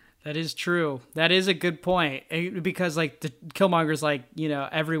 That is true. That is a good point, because like Killmonger's like,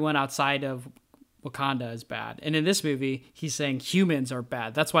 everyone outside of Wakanda is bad. And in this movie, he's saying humans are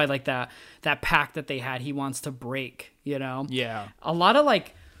bad. That's why like that pact that they had, he wants to break, Yeah. A lot of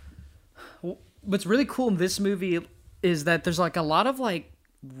like, what's really cool in this movie is that there's like a lot of like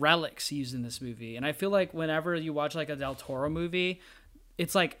relics used in this movie. And I feel like whenever you watch like a Del Toro movie,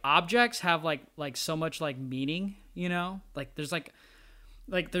 it's like objects have like so much like meaning, like there's like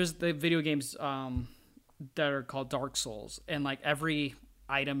there's the video games that are called Dark Souls, and like every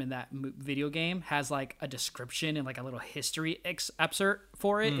item in that video game has like a description and like a little history excerpt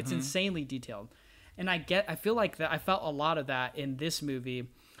for it. It's insanely detailed, and I feel like that I felt a lot of that in this movie,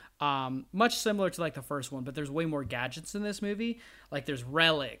 much similar to like the first one, but there's way more gadgets in this movie. Like there's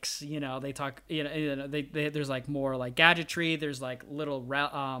relics, they talk, there's like more like gadgetry. There's like little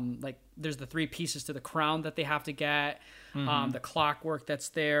like there's the 3 pieces to the crown that they have to get. The clockwork that's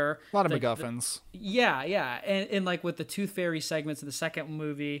there. A lot of MacGuffins. Yeah. And like with the Tooth Fairy segments in the second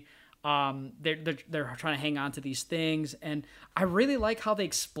movie, they're trying to hang on to these things. And I really like how they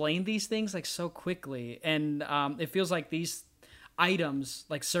explain these things like so quickly. And it feels like these items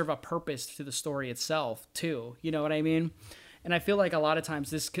like serve a purpose to the story itself too. You know what I mean? And I feel like a lot of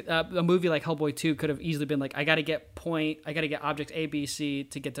times this a movie like Hellboy 2 could have easily been like, I got to get object A, B, C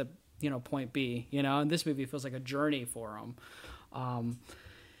to get to point B, and this movie feels like a journey for him.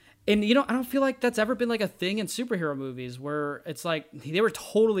 And, I don't feel like that's ever been like a thing in superhero movies where it's like they were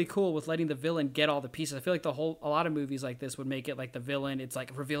totally cool with letting the villain get all the pieces. I feel like a lot of movies like this would make it like the villain, it's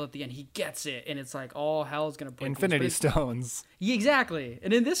like reveal at the end, he gets it, and it's like all hell's going to break Infinity Stones. Yeah, exactly.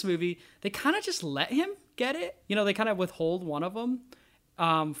 And in this movie, they kind of just let him get it. They kind of withhold one of them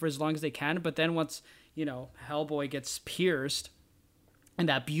for as long as they can. But then once, Hellboy gets pierced, and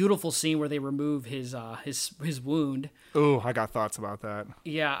that beautiful scene where they remove his wound. Ooh, I got thoughts about that.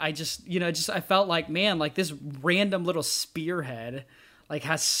 Yeah, I just I felt like, man, like this random little spearhead like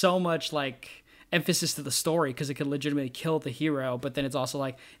has so much like emphasis to the story because it could legitimately kill the hero, but then it's also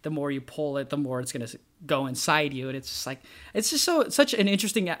like the more you pull it, the more it's going to go inside you, and it's just like such an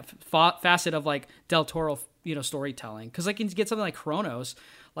interesting facet of like Del Toro, storytelling, because like you get something like Kronos,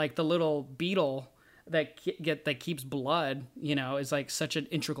 like the little beetle that keeps blood, is like such an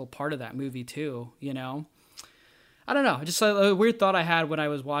integral part of that movie too, I don't know, just a weird thought I had when I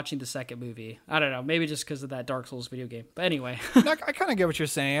was watching the second movie. I don't know, maybe just because of that Dark Souls video game, but anyway. I kind of get what you're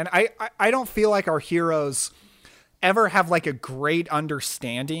saying. I don't feel like our heroes ever have like a great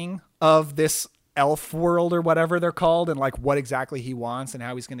understanding of this elf world or whatever they're called, and like what exactly he wants and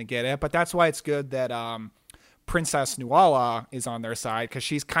how he's going to get it, but that's why it's good that Princess Nuala is on their side, because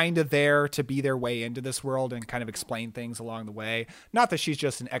she's kind of there to be their way into this world and kind of explain things along the way. Not that she's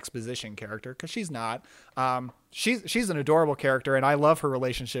just an exposition character, because she's not. She's an adorable character, and I love her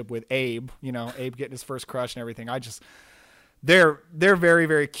relationship with Abe. Abe getting his first crush and everything. They're very,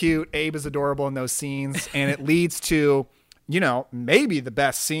 very cute. Abe is adorable in those scenes, and it leads to maybe the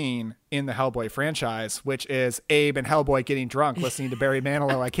best scene in the Hellboy franchise, which is Abe and Hellboy getting drunk, listening to Barry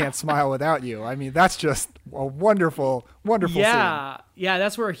Manilow, I Can't Smile Without You. I mean, that's just a wonderful, wonderful scene. Yeah,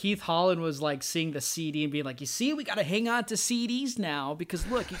 that's where Heath Holland was like seeing the CD and being like, you see, we got to hang on to CDs now because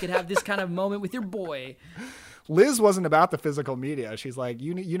look, you could have this kind of moment with your boy. Liz wasn't about the physical media. She's like,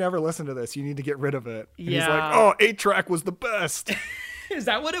 you never listen to this. You need to get rid of it. And he's like, oh, 8-track was the best. Is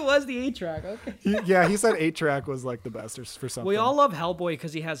that what it was? The 8-track? Okay. He said 8-track was like the best or for something. We all love Hellboy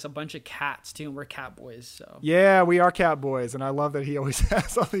because he has a bunch of cats too, and we're cat boys. So yeah, we are cat boys, and I love that he always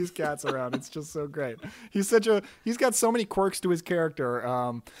has all these cats around. It's just so great. He's got so many quirks to his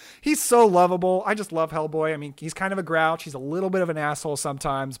character. He's so lovable. I just love Hellboy. I mean, he's kind of a grouch. He's a little bit of an asshole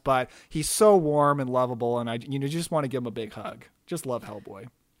sometimes, but he's so warm and lovable, and I just want to give him a big hug. Just love Hellboy.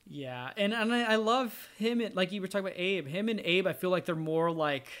 Yeah, and I love him, like you were talking about Abe. Him and Abe, I feel like they're more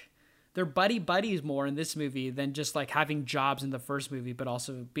like, they're buddies more in this movie than just like having jobs in the first movie, but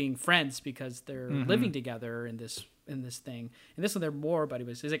also being friends because they're living together in this in this thing. And this one, they're more, but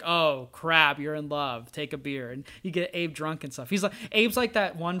he's like, oh crap, you're in love. Take a beer, and you get Abe drunk and stuff. Abe's like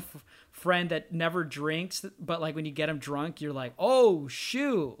that one friend that never drinks, but like when you get him drunk, you're like, oh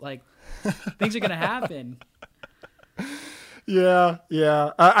shoot, like things are gonna happen. Yeah.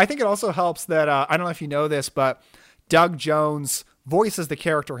 I think it also helps that I don't know if you know this, but Doug Jones voices the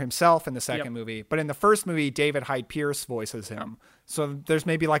character himself in the second movie, but in the first movie, David Hyde Pierce voices him. So there's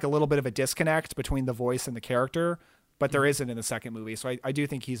maybe like a little bit of a disconnect between the voice and the character, but there isn't in the second movie. So I do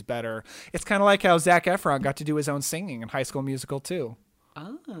think he's better. It's kind of like how Zac Efron got to do his own singing in High School Musical too.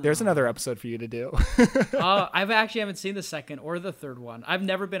 Oh. There's another episode for you to do. I haven't seen the second or the third one. I've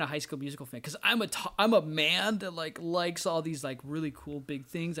never been a High School Musical fan because I'm a man that likes all these like really cool big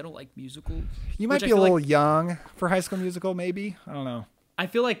things. I don't like musicals. You might be a little young for High School Musical, maybe. I don't know. I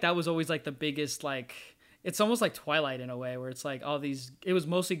feel like that was always like the biggest, like, it's almost like Twilight in a way where it's like it was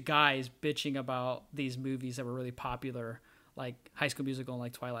mostly guys bitching about these movies that were really popular, like High School Musical and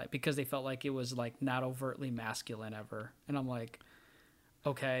like Twilight, because they felt like it was like not overtly masculine ever. And I'm like,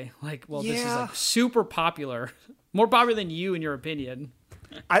 okay, like, well, this is like super popular, more popular than you in your opinion.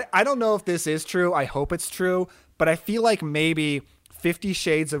 I don't know if this is true. I hope it's true, but I feel like maybe 50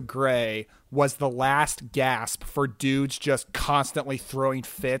 Shades of Grey was the last gasp for dudes just constantly throwing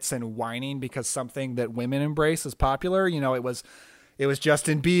fits and whining because something that women embrace is popular. You know, it was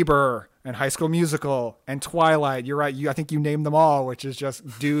Justin Bieber and High School Musical and Twilight. You're right. I think you named them all, which is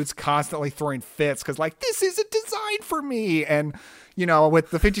just dudes constantly throwing fits because like, this isn't designed for me. And, you know,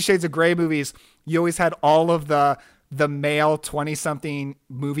 with the 50 Shades of Grey movies, you always had all of the male 20-something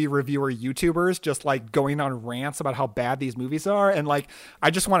movie reviewer YouTubers just like going on rants about how bad these movies are. And like,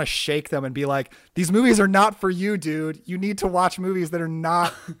 I just want to shake them and be like, these movies are not for you, dude. You need to watch movies that are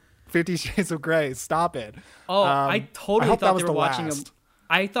not 50 Shades of Grey. Stop it. Oh, I totally thought they were watching them. last.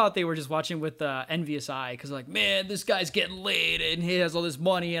 I thought they were just watching with envious eye because like, man, this guy's getting laid and he has all this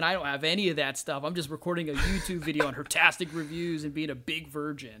money and I don't have any of that stuff. I'm just recording a YouTube video on Hertastic reviews and being a big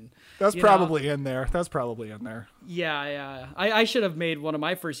virgin. That's probably in there. That's probably in there. Yeah. I should have made one of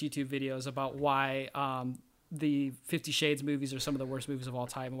my first YouTube videos about why the 50 Shades movies are some of the worst movies of all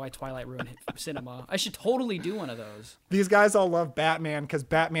time and why Twilight ruined cinema. I should totally do one of those. These guys all love Batman because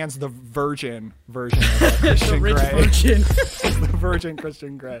Batman's the virgin version of Christian The rich Grey. virgin. The virgin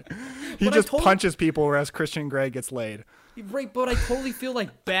Christian Grey. He just punches people, whereas Christian Grey gets laid. Right, but I totally feel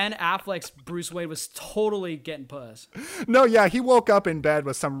like Ben Affleck's Bruce Wayne was totally getting puss. No, yeah, he woke up in bed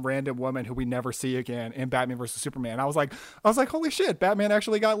with some random woman who we never see again in Batman vs Superman. I was like, holy shit, Batman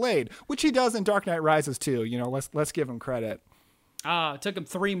actually got laid, which he does in Dark Knight Rises too. You know, let's give him credit. It took him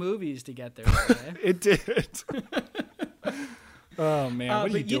 3 movies to get there. It did. Oh man,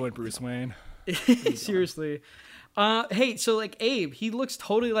 what are you doing, Bruce Wayne? Seriously. Hey, so like Abe, he looks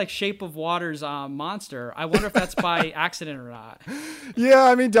totally like Shape of Water's monster. I wonder if that's by accident or not. Yeah,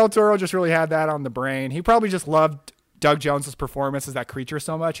 I mean, Del Toro just really had that on the brain. He probably just loved Doug Jones's performance as that creature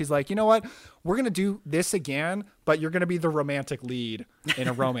so much. He's like, you know what? We're going to do this again, but you're going to be the romantic lead in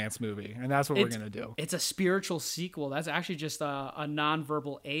a romance movie. And that's what we're going to do. It's a spiritual sequel. That's actually just a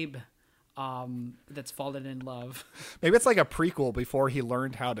nonverbal Abe that's fallen in love. Maybe it's like a prequel before he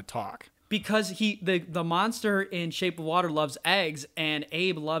learned how to talk. Because the monster in Shape of Water loves eggs, and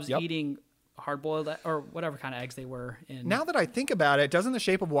Abe loves eating hard-boiled or whatever kind of eggs they were in. Now that I think about it, doesn't the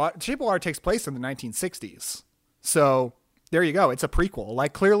Shape of Water takes place in the 1960s? So there you go. It's a prequel.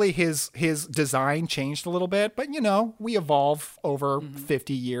 Like clearly his design changed a little bit, but you know, we evolve over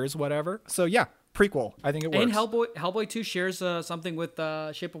 50 years, whatever. So yeah, prequel. I think it works. And Hellboy 2 shares something with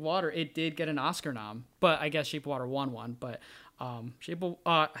Shape of Water. It did get an Oscar nom, but I guess Shape of Water won one. But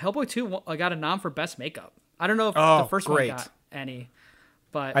Hellboy 2 got a nom for Best Makeup. I don't know if the first one got any,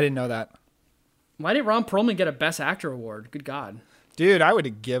 but I didn't know that. Why didn't Ron Perlman get a Best Actor award? Good God. Dude, I would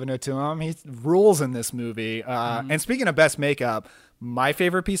have given it to him. He rules in this movie. And speaking of Best Makeup, my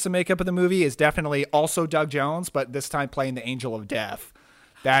favorite piece of makeup of the movie is definitely also Doug Jones, but this time playing the Angel of Death.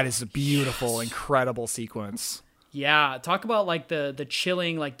 That is a beautiful, incredible sequence. Yeah, talk about like the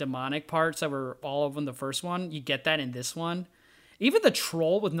chilling, like demonic parts that were all over in the first one. You get that in this one. Even the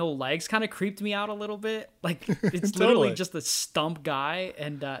troll with no legs kind of creeped me out a little bit. Like it's literally just a stump guy.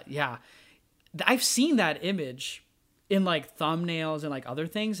 And yeah, I've seen that image in like thumbnails and like other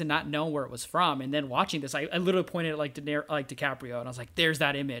things and not know where it was from. And then watching this, I literally pointed at like DiCaprio and I was like, there's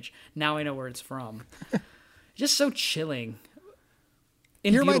that image. Now I know where it's from. Just so chilling.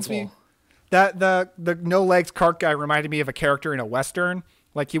 And it reminds me that the no legs cart guy reminded me of a character in a Western.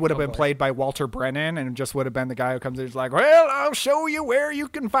 Like he would have been played by Walter Brennan and just would have been the guy who comes in and is like, well, I'll show you where you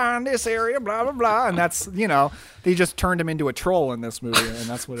can find this area, blah, blah, blah. And that's, you know, they just turned him into a troll in this movie and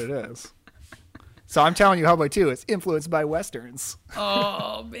that's what it is. So I'm telling you, Hellboy 2 is influenced by Westerns.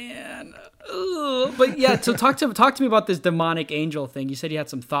 Oh, man. Ugh. But yeah, so talk to me about this demonic angel thing. You said you had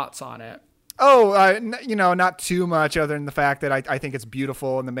some thoughts on it. Oh, not too much other than the fact that I think it's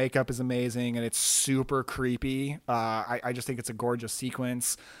beautiful and the makeup is amazing and it's super creepy. I just think it's a gorgeous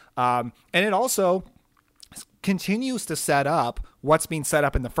sequence. And it also continues to set up what's being set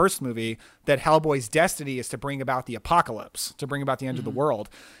up in the first movie, that Hellboy's destiny is to bring about the apocalypse, to bring about the end of the world.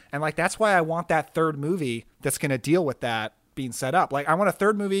 And like, that's why I want that third movie that's going to deal with that being set up. Like, I want a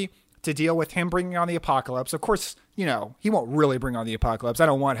third movie to deal with him bringing on the apocalypse. Of course, he won't really bring on the apocalypse. I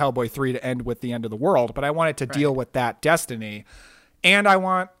don't want Hellboy 3 to end with the end of the world, but I want it to deal with that destiny. And I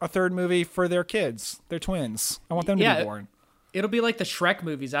want a third movie for their kids, their twins. I want them to be born. It'll be like the Shrek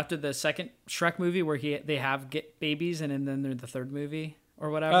movies after the second Shrek movie where they get babies and then they're the third movie or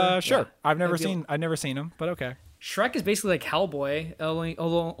whatever. Sure. Yeah. I've never seen them, but okay. Shrek is basically like Hellboy,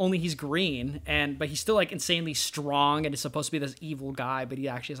 only he's green, but he's still like insanely strong and is supposed to be this evil guy, but he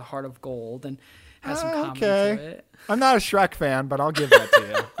actually has a heart of gold and has some comedy to it. I'm not a Shrek fan, but I'll give that to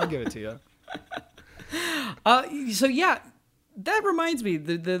you. I'll give it to you. So yeah, that reminds me,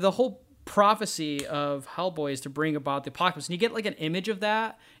 the whole prophecy of Hellboy is to bring about the apocalypse, and you get like an image of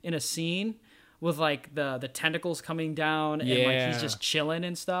that in a scene with like the tentacles coming down and like he's just chilling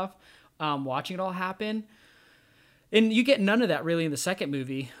and stuff, watching it all happen. And you get none of that really in the second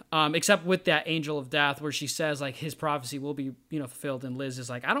movie, except with that Angel of Death where she says like his prophecy will be fulfilled, and Liz is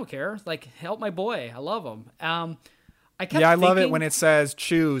like, I don't care, like help my boy, I love him. I love it when it says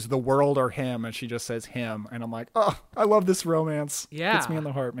choose the world or him, and she just says him, and I'm like, oh, I love this romance. Yeah, gets me in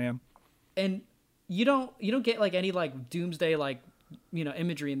the heart, man. And you don't get like any like doomsday like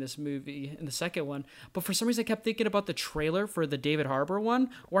imagery in this movie, in the second one, but for some reason I kept thinking about the trailer for the David Harbour one,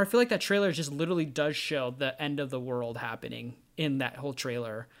 where I feel like that trailer just literally does show the end of the world happening in that whole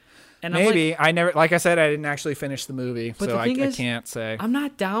trailer. And maybe I never, like I said, I didn't actually finish the movie, so I can't say. I'm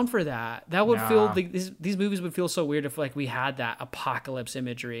not down for that. That would feel these movies would feel so weird if like we had that apocalypse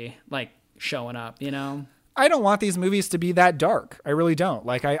imagery like showing up, I don't want these movies to be that dark. I really don't.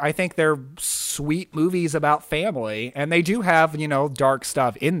 Like, I think they're sweet movies about family, and they do have, dark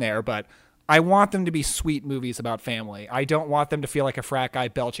stuff in there, but I want them to be sweet movies about family. I don't want them to feel like a frat guy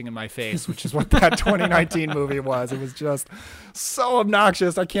belching in my face, which is what that 2019 movie was. It was just so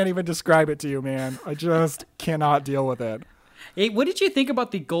obnoxious. I can't even describe it to you, man. I just cannot deal with it. Hey, what did you think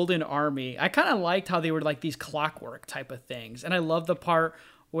about the Golden Army? I kind of liked how they were like these clockwork type of things, and I love the part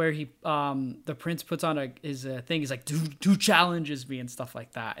where the prince puts on his thing. He's like, do challenges me and stuff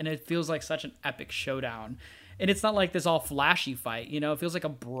like that. And it feels like such an epic showdown. And it's not like this all flashy fight, it feels like a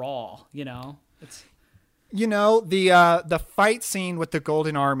brawl, It's the fight scene with the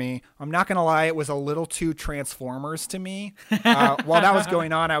Golden Army, I'm not going to lie, it was a little too Transformers to me. While that was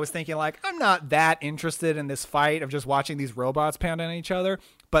going on, I was thinking like, I'm not that interested in this fight of just watching these robots pound on each other.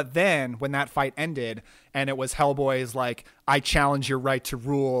 But then when that fight ended and it was Hellboy's like, I challenge your right to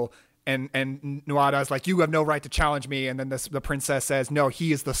rule, and Nuada's like, you have no right to challenge me. And then the princess says, no,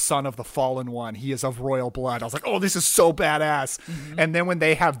 he is the son of the fallen one. He is of royal blood. I was like, oh, this is so badass. Mm-hmm. And then when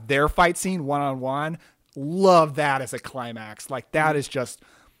they have their fight scene one-on-one, love that as a climax. Like, that is just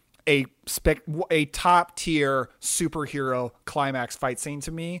a top tier superhero climax fight scene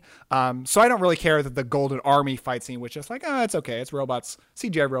to me. So I don't really care that the Golden Army fight scene was just like, it's okay. It's robots,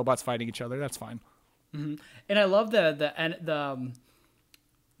 CGI robots fighting each other. That's fine. Mm-hmm. And I love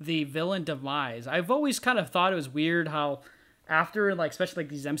the villain demise. I've always kind of thought it was weird how after like, especially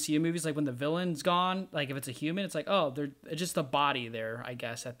like these MCU movies, like when the villain's gone, like if it's a human, it's like, oh, they're just a body there, I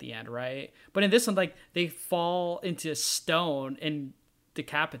guess, at the end, right? But in this one, like they fall into stone and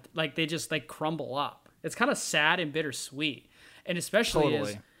decapitate, like they just like crumble up. It's kind of sad and bittersweet, and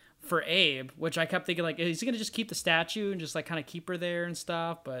especially for Abe, which I kept thinking like, is he gonna just keep the statue and just like kind of keep her there and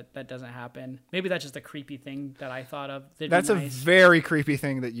stuff? But that doesn't happen. Maybe that's just a creepy thing that I thought of. That's a very creepy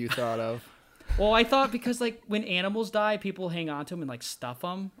thing that you thought of. Well, I thought because like when animals die, people hang on to them and like stuff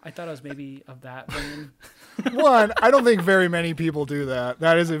them. I thought it was maybe of that vein. One, I don't think very many people do that.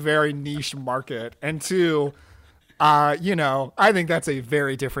 That is a very niche market. And two, I think that's a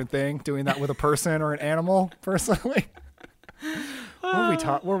very different thing, doing that with a person or an animal, personally. What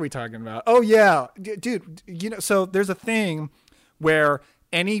are we talking about? Oh yeah, dude. So there's a thing where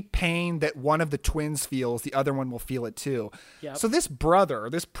any pain that one of the twins feels, the other one will feel it too. Yep. So this brother,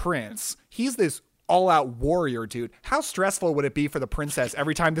 this prince, he's this all-out warrior, dude. How stressful would it be for the princess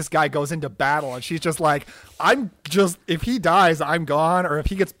every time this guy goes into battle and she's just like, if he dies, I'm gone, or if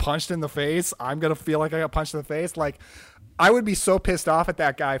he gets punched in the face, I'm gonna feel like I got punched in the face. Like, I would be so pissed off at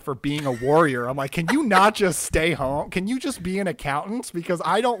that guy for being a warrior. I'm like, can you not just stay home? Can you just be an accountant? Because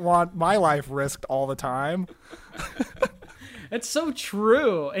I don't want my life risked all the time. It's so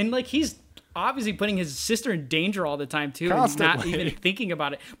true. And like, he's obviously putting his sister in danger all the time too. Constantly. And he's not even thinking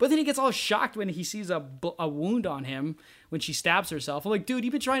about it. But then he gets all shocked when he sees a wound on him when she stabs herself. I'm like, dude,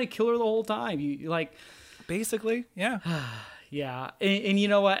 you've been trying to kill her the whole time. You like, basically, yeah. Yeah. And you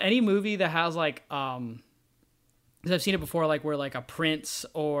know what? Any movie that has like, because I've seen it before, like where like a prince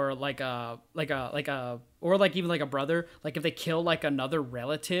or or like even like a brother, like if they kill like another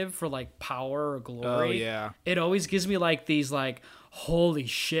relative for like power or glory, it always gives me like these like holy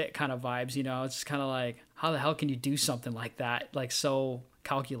shit kind of vibes. You know, it's just kind of like, how the hell can you do something like that? Like so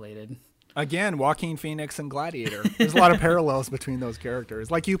calculated. Again, Joaquin Phoenix and Gladiator. There's a lot of parallels between those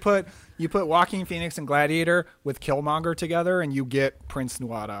characters. Like you put Joaquin Phoenix and Gladiator with Killmonger together, and you get Prince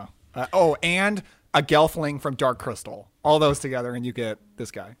Nuada. And a Gelfling from Dark Crystal. All those together, and you get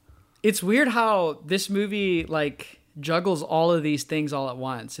this guy. It's weird how this movie like juggles all of these things all at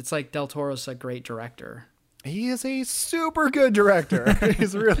once. It's like Del Toro's a great director. He is a super good director.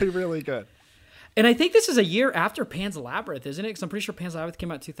 He's really, really good. And I think this is a year after Pan's Labyrinth, isn't it? Because I'm pretty sure Pan's Labyrinth came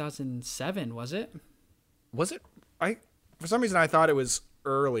out 2007, was it? Was it? For some reason, I thought it was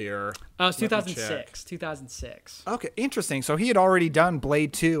earlier. Oh, it's 2006. 2006. Okay, interesting. So he had already done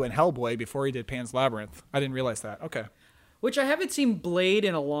Blade 2 and Hellboy before he did Pan's Labyrinth. I didn't realize that. Okay. Which I haven't seen Blade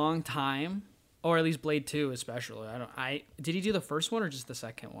in a long time, or at least Blade 2 especially. Did he do the first one or just the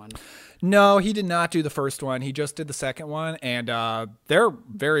second one? No, he did not do the first one. He just did the second one, and they're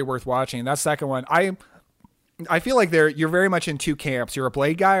very worth watching. That second one, I feel like you're very much in two camps. You're a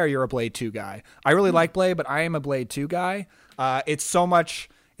Blade guy or you're a Blade 2 guy. I really like Blade, but I am a Blade 2 guy. It's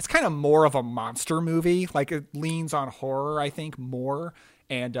kind of more of a monster movie. Like it leans on horror, I think, more.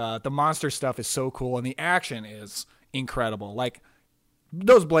 And the monster stuff is so cool, and the action is incredible. Like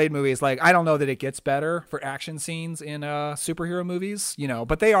those Blade movies, like I don't know that it gets better for action scenes in superhero movies, you know,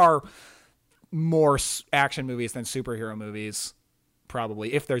 but they are more action movies than superhero movies,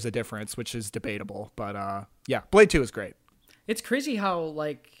 probably, if there's a difference, which is debatable. But yeah, Blade 2 is great. It's crazy how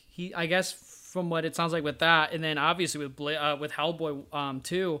like I guess from what it sounds like with that, and then obviously with Hellboy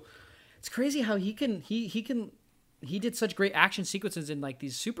too, it's crazy how he did such great action sequences in like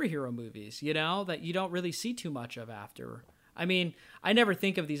these superhero movies, you know, that you don't really see too much of after. I mean, I never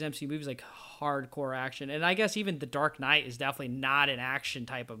think of these MCU movies like hardcore action, and I guess even The Dark Knight is definitely not an action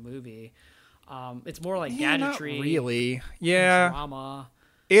type of movie. It's more like gadgetry, not really, yeah, drama.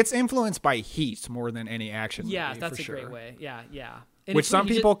 It's influenced by Heat more than any action movie. Yeah, that's for a sure. great way. Yeah. And which some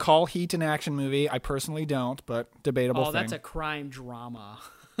people call Heat an action movie. I personally don't, but debatable thing. Oh, that's a crime drama.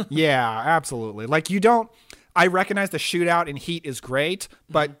 Yeah, absolutely. Like I recognize the shootout in Heat is great,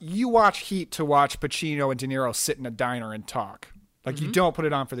 but you watch Heat to watch Pacino and De Niro sit in a diner and talk. Like you don't put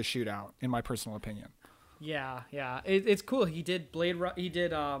it on for the shootout, in my personal opinion. Yeah. It's cool. He did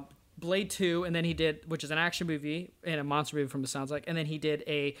Blade 2, and then he did, which is an action movie and a monster movie from the sounds like, and then he did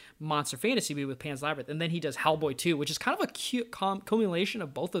a monster fantasy movie with Pan's Labyrinth, and then he does Hellboy 2, which is kind of a cute culmination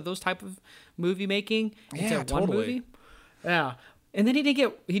of both of those type of movie making into one movie. Yeah. And then he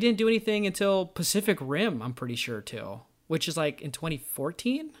didn't do anything until Pacific Rim, I'm pretty sure too, which is like in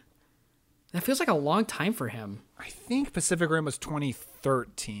 2014. That feels like a long time for him. I think Pacific Rim was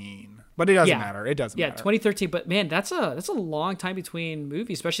 2013, but it doesn't matter. It doesn't matter. 2013. But man, that's a long time between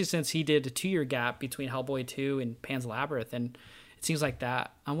movies, especially since he did a 2-year gap between Hellboy 2 and Pan's Labyrinth, and it seems like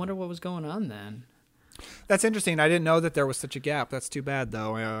that. I wonder what was going on then. That's interesting. I didn't know that there was such a gap. That's too bad,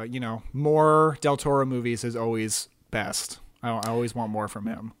 though. More Del Toro movies is always best. I always want more from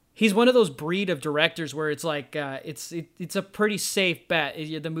him. He's one of those breed of directors where it's like it's a pretty safe bet.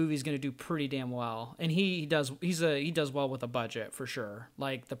 The movie's going to do pretty damn well, and he does well with a budget for sure.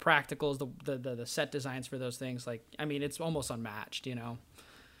 Like the practicals, the set designs for those things. Like I mean, it's almost unmatched. You know.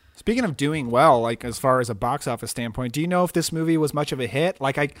 Speaking of doing well, like as far as a box office standpoint, do you know if this movie was much of a hit?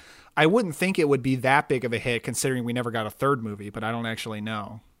 Like I wouldn't think it would be that big of a hit considering we never got a third movie, but I don't actually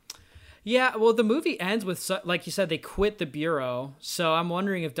know. Yeah, well, the movie ends with, like you said, they quit the Bureau. So I'm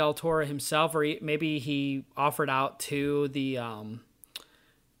wondering if Del Toro himself, or maybe he offered out to the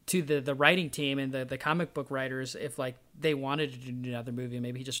writing team and the comic book writers if like they wanted to do another movie.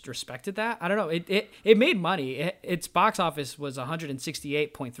 Maybe he just respected that. I don't know. It made money. Its box office was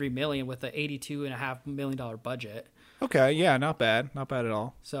 $168.3 million with an $82.5 million budget. Okay, yeah, not bad at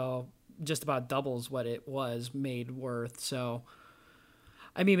all. So just about doubles what it was made worth. So.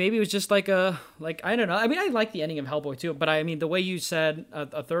 I mean, maybe it was just I don't know. I mean, I like the ending of Hellboy too, but I mean, the way you said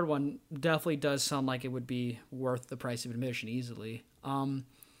a third one definitely does sound like it would be worth the price of admission easily.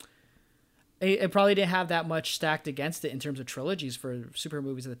 it probably didn't have that much stacked against it in terms of trilogies for superhero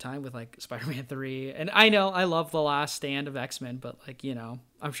movies at the time with like Spider-Man 3. And I know I love The Last Stand of X-Men, but like, you know,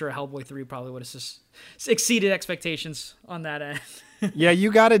 I'm sure Hellboy 3 probably would have just exceeded expectations on that end. Yeah,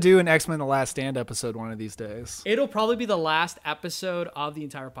 you got to do an X-Men The Last Stand episode one of these days. It'll probably be the last episode of the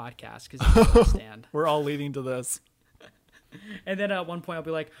entire podcast because it's The Last Stand. We're all leading to this. And then at one point I'll be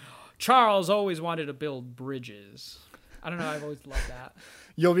like, Charles always wanted to build bridges. I don't know. I've always loved that.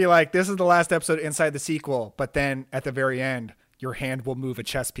 You'll be like, this is the last episode inside the sequel, but then at the very end, your hand will move a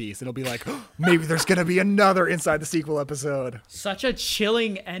chess piece. It'll be like, oh, maybe there's going to be another inside the sequel episode. Such a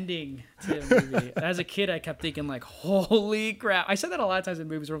chilling ending to a movie. As a kid, I kept thinking like, holy crap. I said that a lot of times in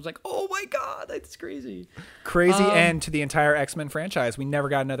movies where I was like, oh my God, that's crazy. Crazy end to the entire X-Men franchise. We never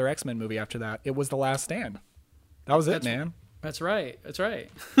got another X-Men movie after that. It was The Last Stand. That was it, man. That's right. That's right.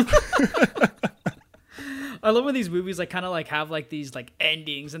 I love when these movies like kind of like have like these like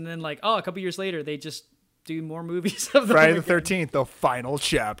endings and then like, oh, a couple years later they just do more movies of them. Friday the 13th, the final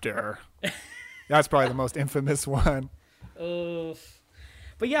chapter. That's probably the most infamous one. But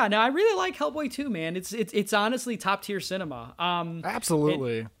yeah, no, I really like Hellboy 2, man. It's honestly top tier cinema.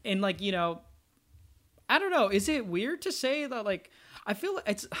 Absolutely. And like, you know, I don't know. Is it weird to say that like, I feel like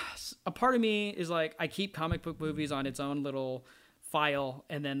it's a part of me is like, I keep comic book movies on its own little file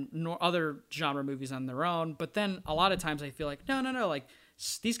and then other genre movies on their own. But then a lot of times I feel like, no, like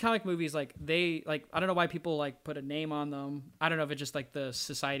these comic movies, like they like, I don't know why people like put a name on them. I don't know if it's just like the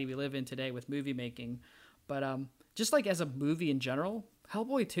society we live in today with movie making, but just like as a movie in general,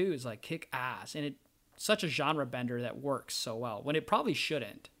 Hellboy 2 is like kick ass. And it's such a genre bender that works so well when it probably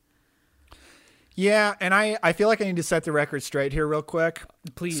shouldn't. Yeah, and I feel like I need to set the record straight here real quick.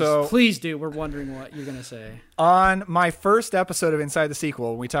 Please do. We're wondering what you're going to say. On my first episode of Inside the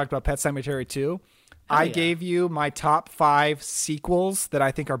Sequel, when we talked about Pet Sematary 2, I gave you my top 5 sequels that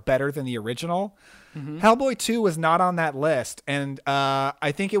I think are better than the original. Mm-hmm. Hellboy 2 was not on that list, and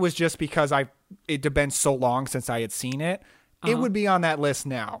I think it was just because it had been so long since I had seen it. It would be on that list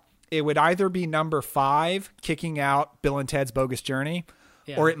now. It would either be number 5, kicking out Bill and Ted's Bogus Journey,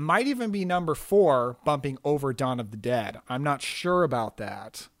 or it might even be number 4, bumping over Dawn of the Dead. I'm not sure about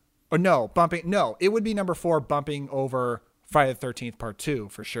that. Or it would be number 4, bumping over Friday the 13th Part 2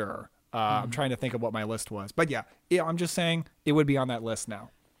 for sure. I'm trying to think of what my list was. But yeah, I'm just saying it would be on that list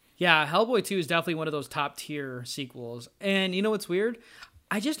now. Yeah, Hellboy 2 is definitely one of those top tier sequels. And you know what's weird?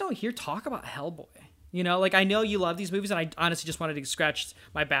 I just don't hear talk about Hellboy. You know, like I know you love these movies, and I honestly just wanted to scratch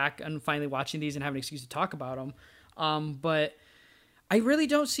my back and finally watching these and have an excuse to talk about them. But I really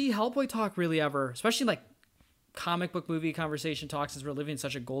don't see Hellboy talk really ever, especially like comic book movie conversation talks as we're living in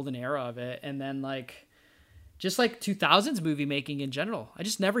such a golden era of it. And then like, just like 2000s movie making in general. I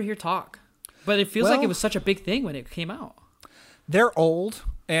just never hear talk, but it feels like it was such a big thing when it came out. They're old,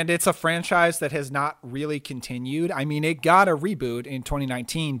 and it's a franchise that has not really continued. I mean, it got a reboot in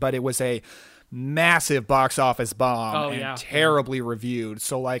 2019, but it was a massive box office bomb terribly reviewed.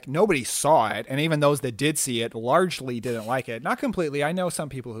 So like nobody saw it. And even those that did see it largely didn't like it. Not completely. I know some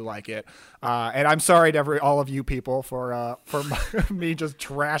people who like it. And I'm sorry to all of you people for me just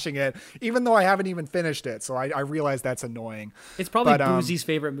trashing it, even though I haven't even finished it. So I realize that's annoying. It's probably Boozy's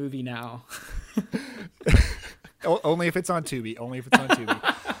favorite movie now. Only if it's on Tubi.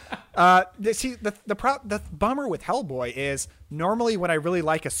 The bummer with Hellboy is normally when I really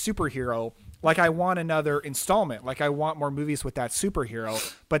like a superhero, like I want another installment, like I want more movies with that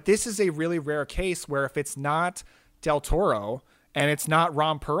superhero. But this is a really rare case where if it's not Del Toro and it's not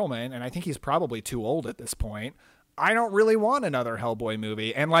Ron Perlman, and I think he's probably too old at this point, I don't really want another Hellboy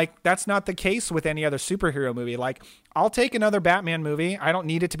movie. And like, that's not the case with any other superhero movie. Like, I'll take another Batman movie. I don't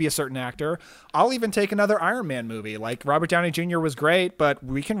need it to be a certain actor. I'll even take another Iron Man movie. Like, Robert Downey Jr. was great, but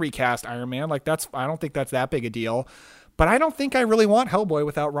we can recast Iron Man. Like, I don't think that's that big a deal. But I don't think I really want Hellboy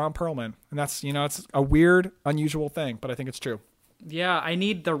without Ron Perlman. And that's, it's a weird, unusual thing, but I think it's true. Yeah, I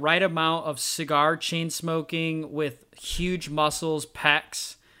need the right amount of cigar chain smoking with huge muscles,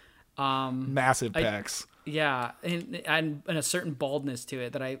 pecs. Massive pecs. Yeah, and a certain baldness to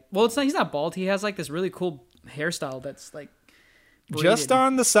it he's not bald. He has like this really cool hairstyle that's like braided. Just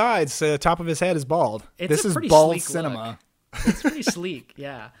on the sides. The top of his head is bald. This is bald cinema. It's pretty sleek,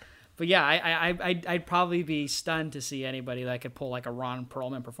 yeah. But yeah, I'd probably be stunned to see anybody that could pull like a Ron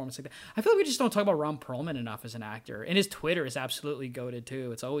Perlman performance like that. I feel like we just don't talk about Ron Perlman enough as an actor. And his Twitter is absolutely goated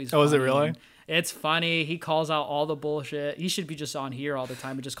too. It's always funny. Is it really? It's funny. He calls out all the bullshit. He should be just on here all the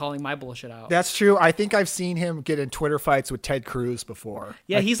time and just calling my bullshit out. That's true. I think I've seen him get in Twitter fights with Ted Cruz before.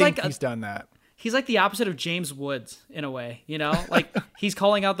 Yeah, he's done that. He's like the opposite of James Woods in a way, like he's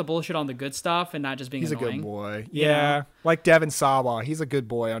calling out the bullshit on the good stuff and not just being annoying. He's a good boy. Yeah. Like Devin Sawa. He's a good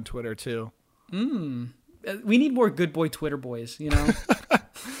boy on Twitter too. We need more good boy Twitter boys, you know?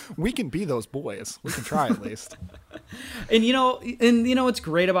 We can be those boys. We can try at least. And you know what's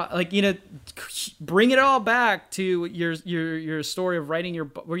great about, like, you know, bring it all back to your story of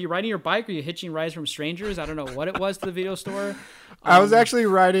were you riding your bike, or you hitching rides from strangers? I don't know what it was to the video store. I was actually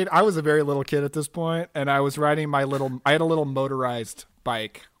riding. I was a very little kid at this point, and I was riding I had a little motorized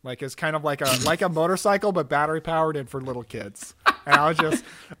bike, like it's kind of like a motorcycle but battery powered and for little kids. And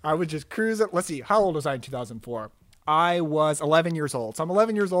I would just cruise it. Let's see, how old was I in 2004? I was 11 years old. So I'm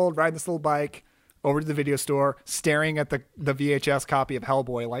 11 years old, riding this little bike over to the video store, staring at the VHS copy of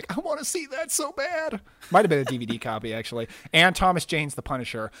Hellboy, like, I want to see that so bad. Might have been a DVD copy, actually. And Thomas Jane's The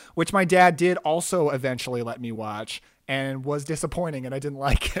Punisher, which my dad did also eventually let me watch, and was disappointing, and I didn't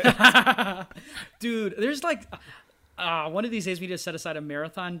like it. Dude, there's like... one of these days we need to set aside a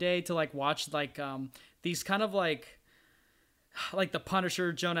marathon day to like watch like these kind of like The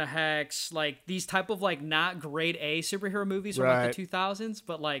Punisher, Jonah Hex, like these type of like not grade A superhero movies from like the 2000s,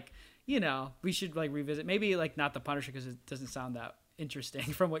 but like, you know, we should like revisit maybe like not The Punisher because it doesn't sound that interesting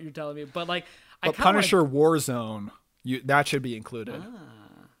from what you're telling me, but like Punisher Warzone, that should be included.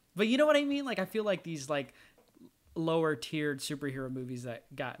 But you know what I mean? Like I feel like these like lower tiered superhero movies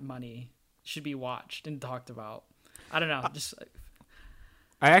that got money should be watched and talked about. I don't know.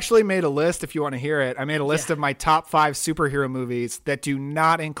 I actually made a list, if you want to hear it. I made a list of my top 5 superhero movies that do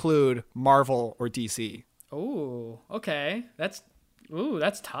not include Marvel or DC. Oh, okay. That's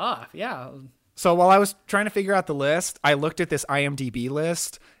tough. Yeah. So while I was trying to figure out the list, I looked at this IMDb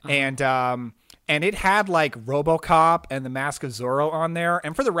list, and it had like RoboCop and The Mask of Zorro on there.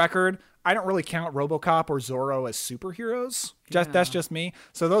 And for the record, I don't really count RoboCop or Zorro as superheroes. That's just me.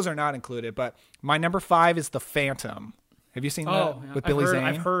 So those are not included. But my number 5 is The Phantom. Have you seen that with Billy Zane?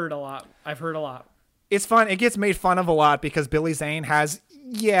 I've heard a lot. It's fun. It gets made fun of a lot because Billy Zane has,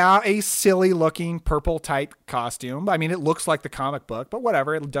 a silly looking purple tight costume. I mean, it looks like the comic book, but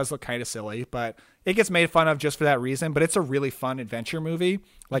whatever. It does look kind of silly, but it gets made fun of just for that reason. But it's a really fun adventure movie,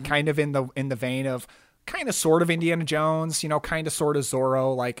 like kind of in the vein of kind of sort of Indiana Jones, kind of sort of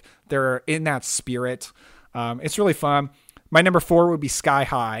Zorro, like they're in that spirit. It's really fun. My number 4 would be Sky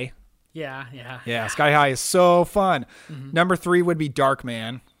High. Yeah. Sky High is so fun. Number 3 would be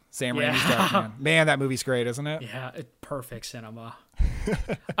Darkman. Sam Raimi's Darkman. Man, that movie's great, isn't it? Yeah, it's perfect cinema.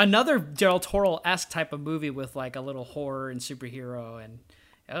 Another Del Toro-esque type of movie with like a little horror and superhero, and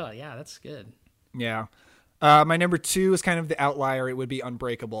that's good. Yeah. My number 2 is kind of the outlier. It would be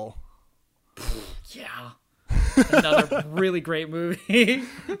Unbreakable. Yeah. Another really great movie.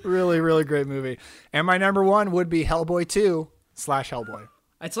 Really, really great movie. And my number 1 would be Hellboy 2 / Hellboy.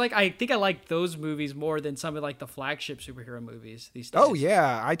 It's like, I think I like those movies more than some of like the flagship superhero movies these days. Oh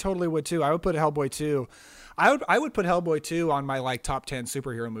yeah, I totally would too. I would put Hellboy 2. I would put Hellboy 2 on my like top 10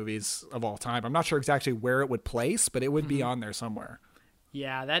 superhero movies of all time. I'm not sure exactly where it would place, but it would be on there somewhere.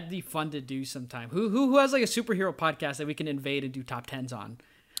 Yeah, that'd be fun to do sometime. Who has like a superhero podcast that we can invade and do top 10s on?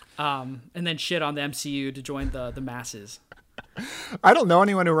 And then shit on the MCU to join the masses. I don't know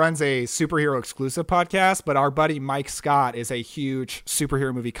anyone who runs a superhero exclusive podcast, but our buddy Mike Scott is a huge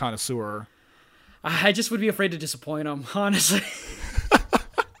superhero movie connoisseur. I just would be afraid to disappoint him, honestly.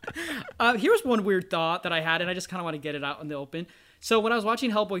 Here's one weird thought that I had, and I just kind of want to get it out in the open. So when I was watching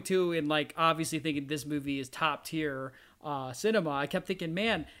Hellboy 2 and like obviously thinking this movie is top tier cinema, I kept thinking,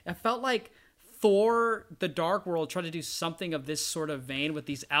 man, it felt like Thor: The Dark World tried to do something of this sort of vein with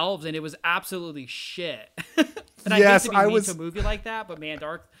these elves, and it was absolutely shit. And yes, I hate to be mean to a movie like that, but man,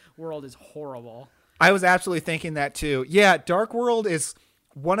 Dark World is horrible. I was absolutely thinking that too. Yeah, Dark World is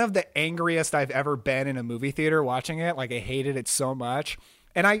one of the angriest I've ever been in a movie theater watching it. Like I hated it so much.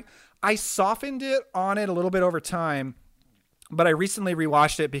 And I softened it on it a little bit over time, but I recently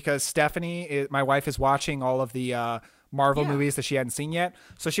rewatched it because Stephanie, my wife, is watching all of the Marvel movies that she hadn't seen yet.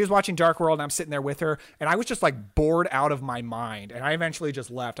 So she was watching Dark World and I'm sitting there with her and I was just like bored out of my mind. And I eventually just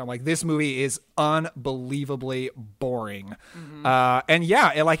left. I'm like, this movie is unbelievably boring. And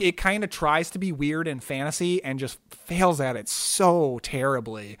yeah, it kind of tries to be weird and fantasy and just fails at it so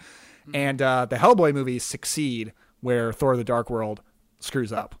terribly. And the Hellboy movies succeed where Thor: The Dark World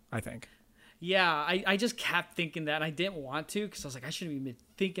screws up, I think. Yeah, I just kept thinking that, and I didn't want to because I was like, I shouldn't even be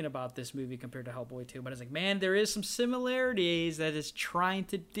thinking about this movie compared to Hellboy 2. But I was like, man, there is some similarities that it's trying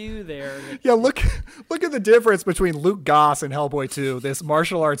to do there. Yeah, look at the difference between Luke Goss and Hellboy 2, this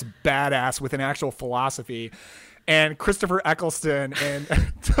martial arts badass with an actual philosophy, and Christopher Eccleston and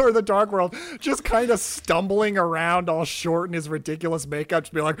Thor: The Dark World just kind of stumbling around all short in his ridiculous makeup,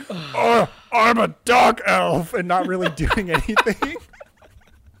 just be like, oh, I'm a dark elf, and not really doing anything.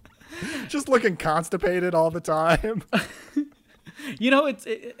 Just looking constipated all the time. You know,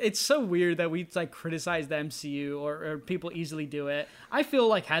 it's so weird that we like criticize the MCU or people easily do it. I feel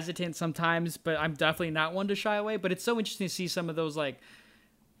like hesitant sometimes, but I'm definitely not one to shy away. But it's so interesting to see some of those like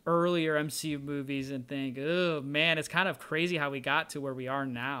earlier MCU movies and think, oh man, it's kind of crazy how we got to where we are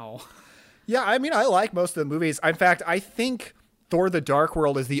now. Yeah, I mean, I like most of the movies. In fact, I think Thor: The Dark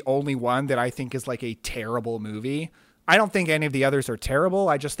World is the only one that I think is like a terrible movie. I don't think any of the others are terrible.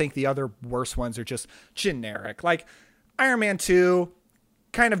 I just think the other worst ones are just generic. Like Iron Man 2,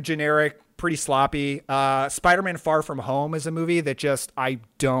 kind of generic, pretty sloppy. Spider-Man Far From Home is a movie that just I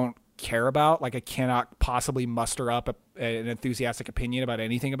don't care about. Like I cannot possibly muster up an enthusiastic opinion about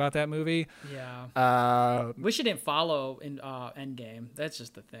anything about that movie. Yeah. Wish it didn't follow in Endgame. That's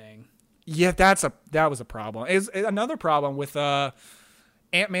just the thing. Yeah, that was a problem. Is another problem with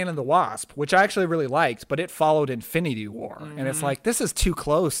Ant-Man and the Wasp, which I actually really liked, but it followed Infinity War. Mm-hmm. And it's like, this is too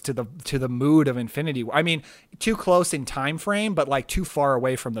close to the mood of Infinity War. I mean, too close in time frame, but like too far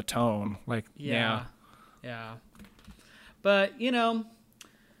away from the tone. Like, yeah. But, you know,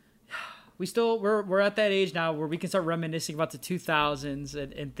 we're at that age now where we can start reminiscing about the 2000s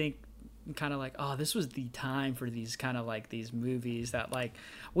and think kind of like, oh, this was the time for these kind of like these movies that like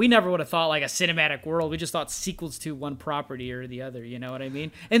we never would have thought like a cinematic world. We just thought sequels to one property or the other, you know what I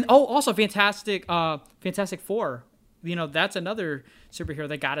mean? And also Fantastic Four, you know, that's another superhero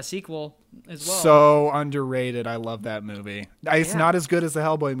that got a sequel as well. So underrated. I love that movie. It's not as good as the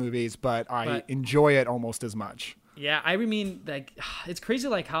Hellboy movies, but I enjoy it almost as much. Yeah, I mean, like, it's crazy,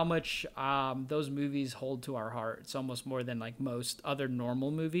 like, how much those movies hold to our hearts, almost more than, like, most other normal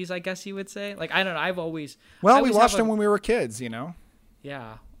movies, I guess you would say. Like, I don't know, I've always... Well, we watched them when we were kids, you know?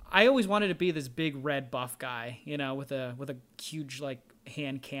 Yeah. I always wanted to be this big red buff guy, you know, with a huge, like,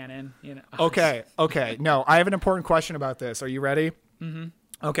 hand cannon, you know? Okay. No, I have an important question about this. Are you ready? Mm-hmm.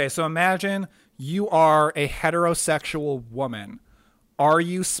 Okay, so imagine you are a heterosexual woman. Are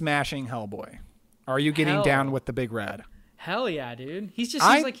you smashing Hellboy? Are you getting down with the big red? Hell yeah, dude. He just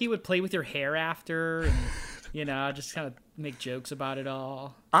seems like he would play with your hair after and, you know, just kind of make jokes about it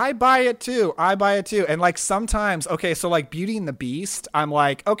all. I buy it too. And like sometimes, okay, so like Beauty and the Beast, I'm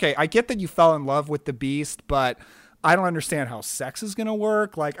like, okay, I get that you fell in love with the Beast, but I don't understand how sex is going to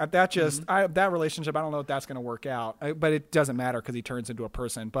work. Like that just, that relationship, I don't know if that's going to work out, but it doesn't matter because he turns into a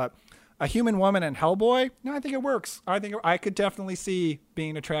person. But a human woman and Hellboy, no, I think it works. I think I could definitely see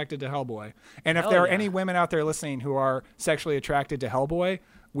being attracted to Hellboy. And if there are any women out there listening who are sexually attracted to Hellboy,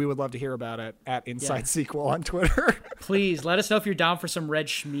 we would love to hear about it at Inside Sequel on Twitter. Please let us know if you're down for some Red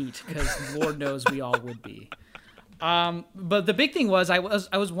Schmeat, because Lord knows we all would be. But the big thing was I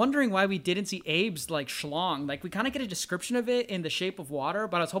was wondering why we didn't see Abe's like schlong. Like we kind of get a description of it in The Shape of Water,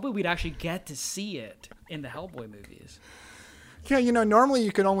 but I was hoping we'd actually get to see it in the Hellboy movies. Yeah, you know, normally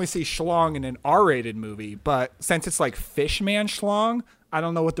you can only see schlong in an R-rated movie, but since it's like Fishman schlong, I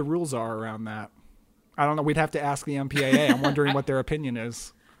don't know what the rules are around that. I don't know. We'd have to ask the MPAA. I'm wondering what their opinion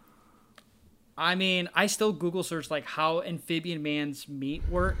is. I mean, I still Google search like how amphibian man's meat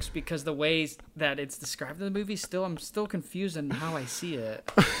works because the ways that it's described in the movie, I'm still confused on how I see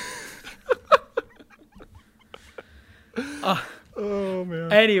it. Oh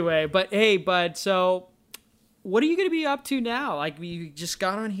man. Anyway, but hey, bud, so what are you going to be up to now? Like, we just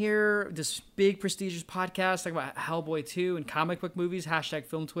got on here, this big prestigious podcast talking about Hellboy 2 and comic book movies. #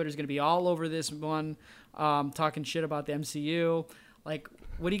 Film Twitter is going to be all over this one, talking shit about the MCU. Like,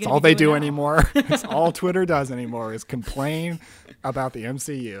 what are you going to be doing? It's all they do now? anymore. It's all Twitter does anymore is complain about the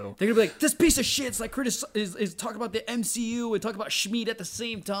MCU. They're going to be like, this piece of shit's like is talk about the MCU and talk about Schmeat at the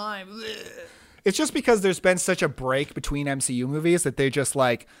same time. Ugh. It's just because there's been such a break between MCU movies that they just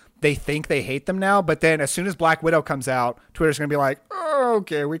like, they think they hate them now, but then as soon as Black Widow comes out, Twitter's going to be like, oh,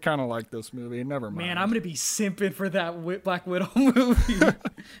 okay, we kind of like this movie. Never mind. Man, I'm going to be simping for that Black Widow movie.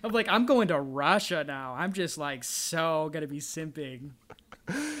 I'm like, I'm going to Russia now. I'm just like so going to be simping.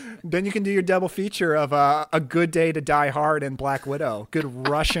 Then you can do your double feature of A Good Day to Die Hard and Black Widow. Good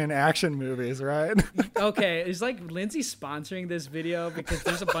Russian action movies, right? Okay, is like Lindsay sponsoring this video because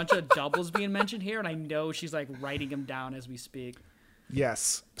there's a bunch of doubles being mentioned here, and I know she's like writing them down as we speak.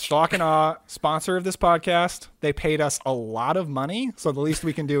 Yes. Schlock and Awe, sponsor of this podcast. They paid us a lot of money, so the least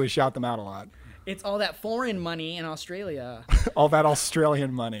we can do is shout them out a lot. It's all that foreign money in Australia. All that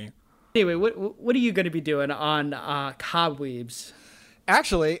Australian money. Anyway, what are you going to be doing on Cobwebs?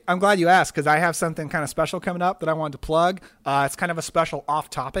 Actually, I'm glad you asked because I have something kind of special coming up that I wanted to plug. It's kind of a special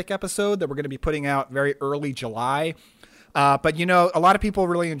off-topic episode that we're going to be putting out very early July. But, you know, a lot of people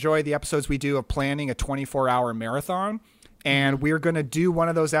really enjoy the episodes we do of planning a 24-hour marathon. And we're going to do one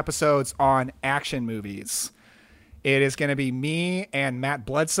of those episodes on action movies. It is going to be me and Matt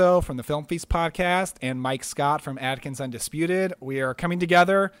Bledsoe from the Film Feast podcast and Mike Scott from Adkins Undisputed. We are coming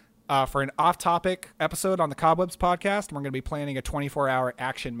together for an off-topic episode on the Cobwebs podcast. And we're going to be planning a 24-hour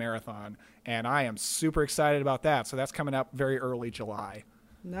action marathon, and I am super excited about that. So that's coming up very early July.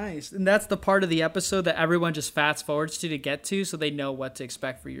 Nice. And that's the part of the episode that everyone just fast forwards to get to so they know what to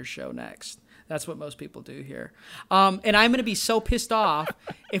expect for your show next. That's what most people do here. And I'm going to be so pissed off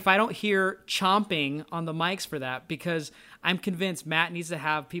if I don't hear chomping on the mics for that, because I'm convinced Matt needs to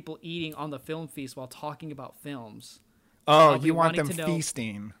have people eating on the Film Feast while talking about films. Oh, you want them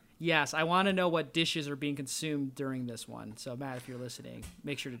feasting. Yes, I want to know what dishes are being consumed during this one. So, Matt, if you're listening,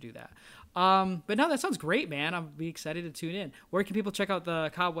 make sure to do that. But no, that sounds great, man. I'll be excited to tune in. Where can people check out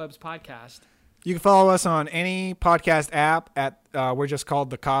the Cobwebs podcast? You can follow us on any podcast app at we're just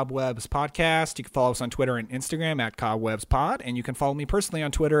called the Cobwebs Podcast. You can follow us on Twitter and Instagram at CobwebsPod, and you can follow me personally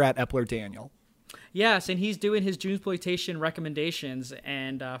on Twitter at EplerDaniel. Yes, and he's doing his Junesploitation recommendations,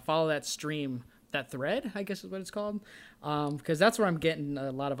 and follow that stream, that thread, I guess is what it's called, because that's where I'm getting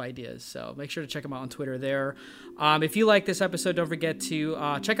a lot of ideas. So make sure to check him out on Twitter there. If you like this episode, don't forget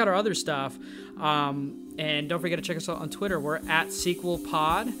to check out our other stuff, and don't forget to check us out on Twitter. We're at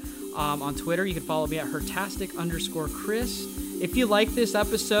SequelPod. On Twitter, you can follow me at Hertastic_Chris. If you like this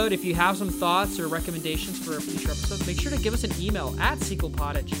episode, if you have some thoughts or recommendations for future episodes, make sure to give us an email at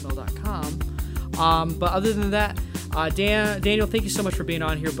sequelpod@gmail.com. But other than that, Daniel, thank you so much for being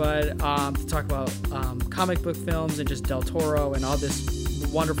on here, bud, to talk about comic book films and just Del Toro and all this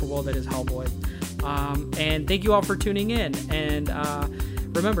wonderful world that is Hellboy. And thank you all for tuning in. And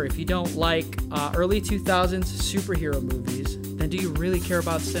remember, if you don't like early 2000s superhero movies, then do you really care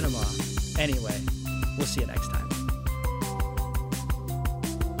about cinema? Anyway, we'll see you next time.